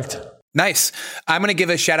cool project. Nice. I'm going to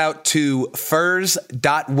give a shout out to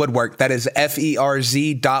Ferz.woodwork. That is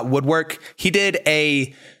FERZ.woodwork. He did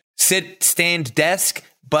a stand desk,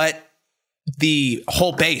 but the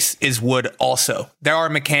whole base is wood also.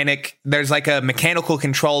 There's like a mechanical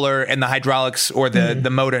controller and the hydraulics or the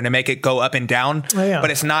motor to make it go up and down,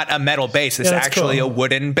 but it's not a metal base. It's actually a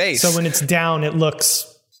wooden base. So when it's down, it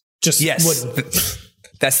looks just wooden.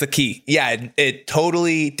 That's the key. Yeah, it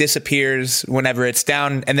totally disappears whenever it's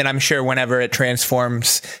down. And then I'm sure whenever it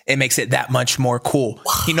transforms, it makes it that much more cool.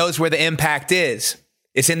 Wow. He knows where the impact is.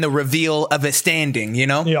 It's in the reveal of it standing, you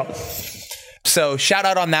know? Yeah. So shout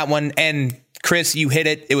out on that one. And Chris, you hit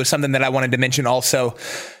it. It was something that I wanted to mention also.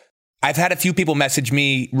 I've had a few people message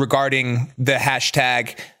me regarding the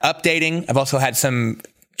hashtag updating. I've also had some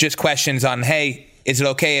just questions on, hey, is it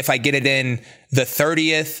okay if I get it in the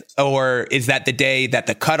 30th, or is that the day that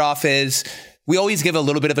the cutoff is? We always give a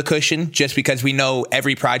little bit of a cushion just because we know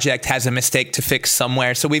every project has a mistake to fix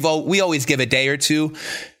somewhere. So we always give a day or two.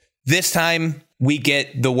 This time we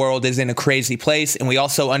get the world is in a crazy place. And we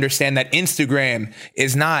also understand that Instagram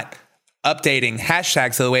is not updating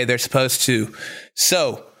hashtags the way they're supposed to.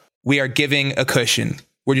 So we are giving a cushion.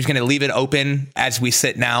 We're just going to leave it open as we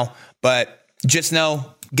sit now. But just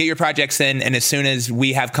know, get your projects in. And as soon as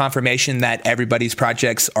we have confirmation that everybody's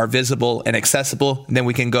projects are visible and accessible, then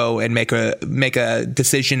we can go and make a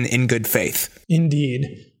decision in good faith.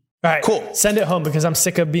 Indeed. All right, cool. Send it home because I'm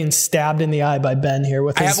sick of being stabbed in the eye by Ben here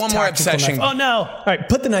with his I have one more obsession. Knife. Oh, no. All right,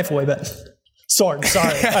 put the knife away, Ben. Sword,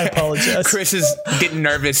 sorry. I apologize. Chris is getting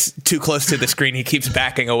nervous too close to the screen. He keeps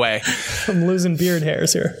backing away. I'm losing beard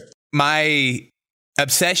hairs here. My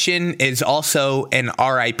obsession is also an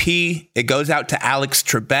RIP. It goes out to Alex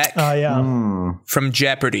Trebek from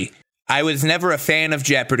Jeopardy. I was never a fan of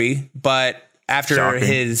Jeopardy, but after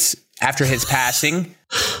his passing...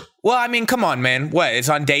 Well, I mean, come on, man. What? It's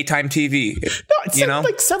on daytime TV. No, it's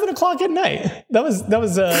like 7 o'clock at night. That was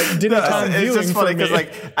dinner time viewing. It's just funny because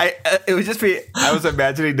it would just be. I was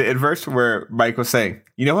imagining the inverse where Mike was saying,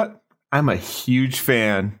 "You know what? I'm a huge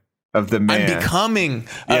fan of the man. I'm becoming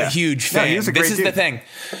a huge fan. No, this is the thing.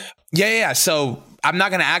 Yeah. So I'm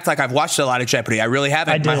not going to act like I've watched a lot of Jeopardy. I really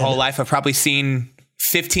haven't. My whole life, I've probably seen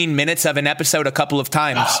 15 minutes of an episode a couple of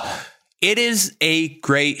times." It is a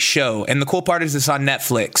great show. And the cool part is it's on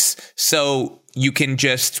Netflix. So you can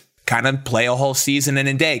just kind of play a whole season in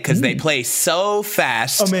a day because they play so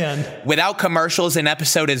fast. Oh, man. Without commercials, an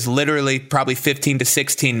episode is literally probably 15 to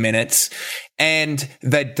 16 minutes. And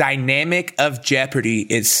the dynamic of Jeopardy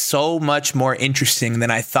is so much more interesting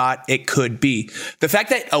than I thought it could be. The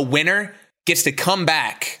fact that a winner gets to come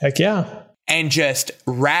back. Heck yeah. And just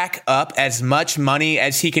rack up as much money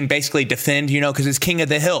as he can basically defend, because it's King of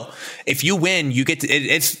the Hill. If you win, you get to,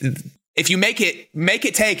 if you make it,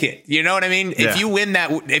 take it. You know what I mean? Yeah. If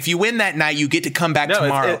you win that night, you get to come back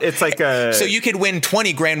tomorrow. It's like so you could win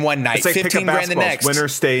 20 grand one night, like 15 grand the next.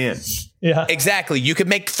 Winners stay in. Yeah, exactly. You could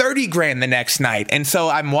make 30 grand the next night. And so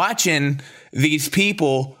I'm watching these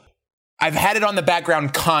people. I've had it on the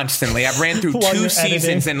background constantly. I've ran through 2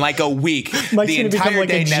 seasons in like a week. Mike's the entire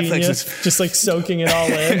day Netflix is just like soaking it all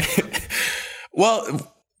in.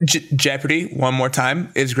 Well, Jeopardy, one more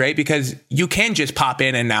time, is great because you can just pop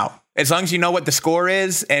in and out. As long as you know what the score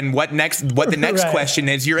is and what the next right. question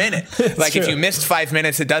is, you're in it. Like if you missed 5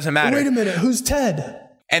 minutes, it doesn't matter. Wait a minute, who's Ted?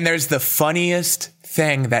 And there's the funniest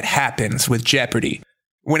thing that happens with Jeopardy.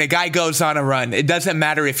 When a guy goes on a run, it doesn't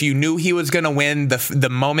matter if you knew he was going to win the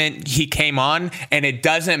moment he came on, and it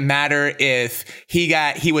doesn't matter if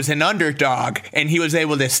he was an underdog and he was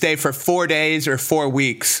able to stay for 4 days or 4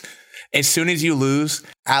 weeks. As soon as you lose,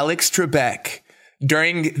 Alex Trebek,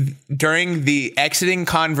 during the exiting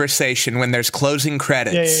conversation when there's closing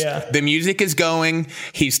credits, the music is going,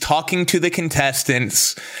 he's talking to the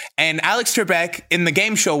contestants, and Alex Trebek in the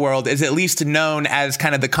game show world is at least known as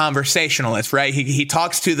kind of the conversationalist, right? He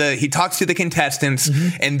talks to the contestants,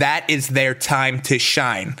 and that is their time to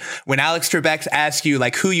shine. When Alex Trebek asks you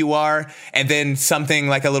like who you are and then something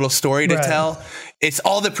like a little story to tell, it's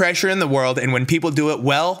all the pressure in the world. And when people do it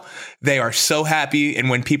well, they are so happy.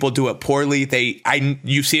 And when people do it poorly,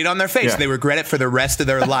 you see it on their face. Yeah. They regret it for the rest of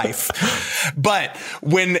their life. But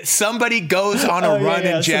when somebody goes on a run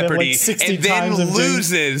in Jeopardy and then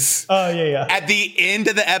loses at the end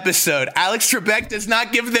of the episode, Alex Trebek does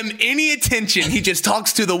not give them any attention. He just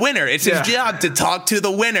talks to the winner. It's his job to talk to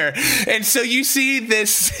the winner. And so you see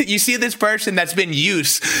this person that's been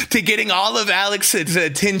used to getting all of Alex's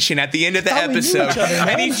attention at the end of the episode.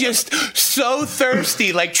 And he's just so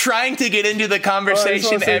thirsty, like trying to get into the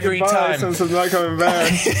conversation every time. Since I'm not coming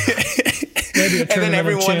back. And then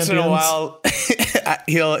every once in a while,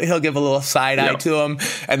 he'll give a little side eye to him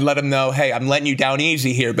and let him know, hey, I'm letting you down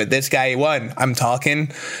easy here, but this guy won. I'm talking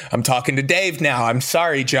to Dave now. I'm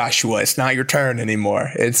sorry, Joshua. It's not your turn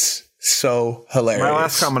anymore. It's so hilarious. My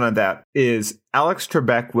last comment on that is Alex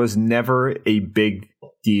Trebek was never a big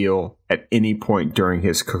deal at any point during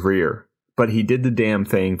his career. But he did the damn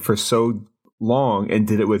thing for so long and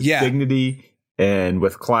did it with dignity and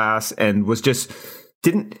with class and was just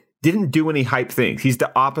didn't do any hype things. He's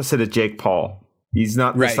the opposite of Jake Paul. He's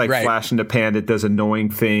not this flash in the pan that does annoying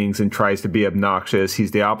things and tries to be obnoxious.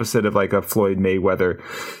 He's the opposite of like a Floyd Mayweather.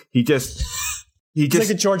 He's like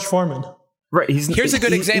a George Foreman. Right. Here's a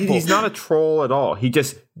good example. He's not a troll at all. He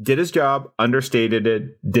just did his job, understated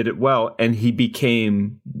it, did it well, and he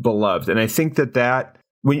became beloved. And I think that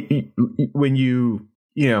when you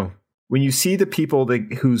see the people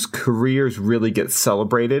whose careers really get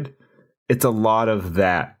celebrated, it's a lot of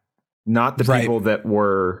that. Not the people that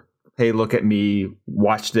were, hey, look at me,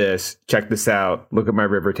 watch this, check this out, look at my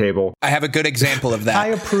river table. I have a good example of that. High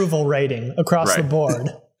approval rating across the board.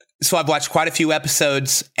 So I've watched quite a few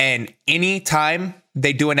episodes, and any time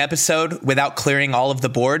they do an episode without clearing all of the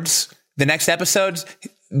boards, the next episode,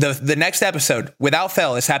 without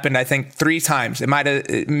fail, this happened, I think, 3 times. It might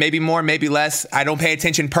have, maybe more, maybe less. I don't pay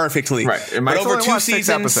attention perfectly. Right. But over 2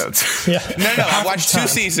 seasons. 6 episodes. Yeah. No, I've watched 2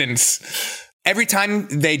 seasons. Every time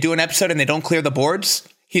they do an episode and they don't clear the boards,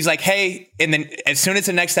 he's like, hey, and then as soon as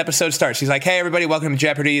the next episode starts, he's like, hey, everybody, welcome to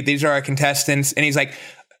Jeopardy. These are our contestants. And he's like,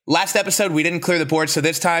 last episode, we didn't clear the board. So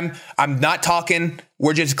this time I'm not talking.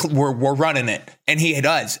 We're running it. And he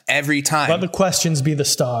does every time. Let the questions be the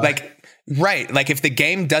star. Like if the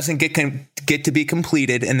game doesn't get to be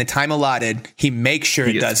completed in the time allotted, he makes sure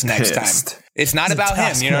it does next time. It's not about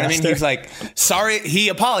him. You know what I mean? He's like, sorry. He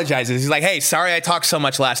apologizes. He's like, hey, sorry I talked so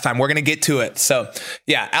much last time. We're going to get to it. So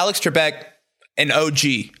yeah, Alex Trebek, an OG,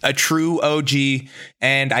 a true OG.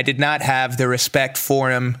 And I did not have the respect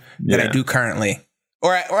for him that I do currently.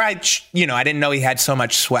 Or I didn't know he had so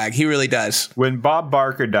much swag. He really does. When Bob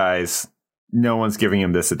Barker dies, no one's giving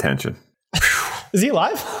him this attention. Is he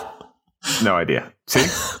alive? No idea. See?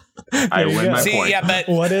 I win my point. Yeah, but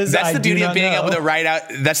that's the beauty of being able to ride out.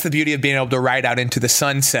 That's the beauty of being able to ride out into the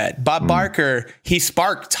sunset. Bob Barker, he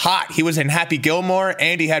sparked hot. He was in Happy Gilmore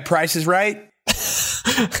and he had Price is Right. I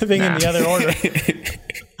think in the other order.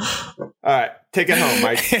 All right. Take it home,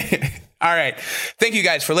 Mike. All right. Thank you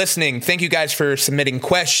guys for listening. Thank you guys for submitting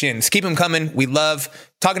questions. Keep them coming. We love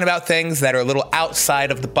talking about things that are a little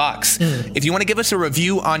outside of the box. If you want to give us a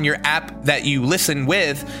review on your app that you listen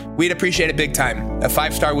with, we'd appreciate it big time. A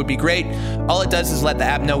 5-star would be great. All it does is let the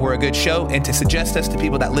app know we're a good show and to suggest us to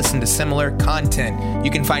people that listen to similar content.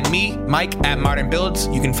 You can find me, Mike, at Modern Builds.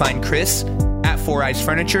 You can find Chris at 4 Eyes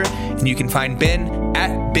Furniture, and you can find Ben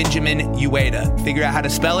at Benjamin Ueda. Figure out how to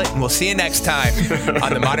spell it, and we'll see you next time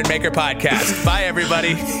on the Modern Maker Podcast. Bye,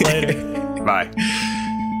 everybody. Later. Bye.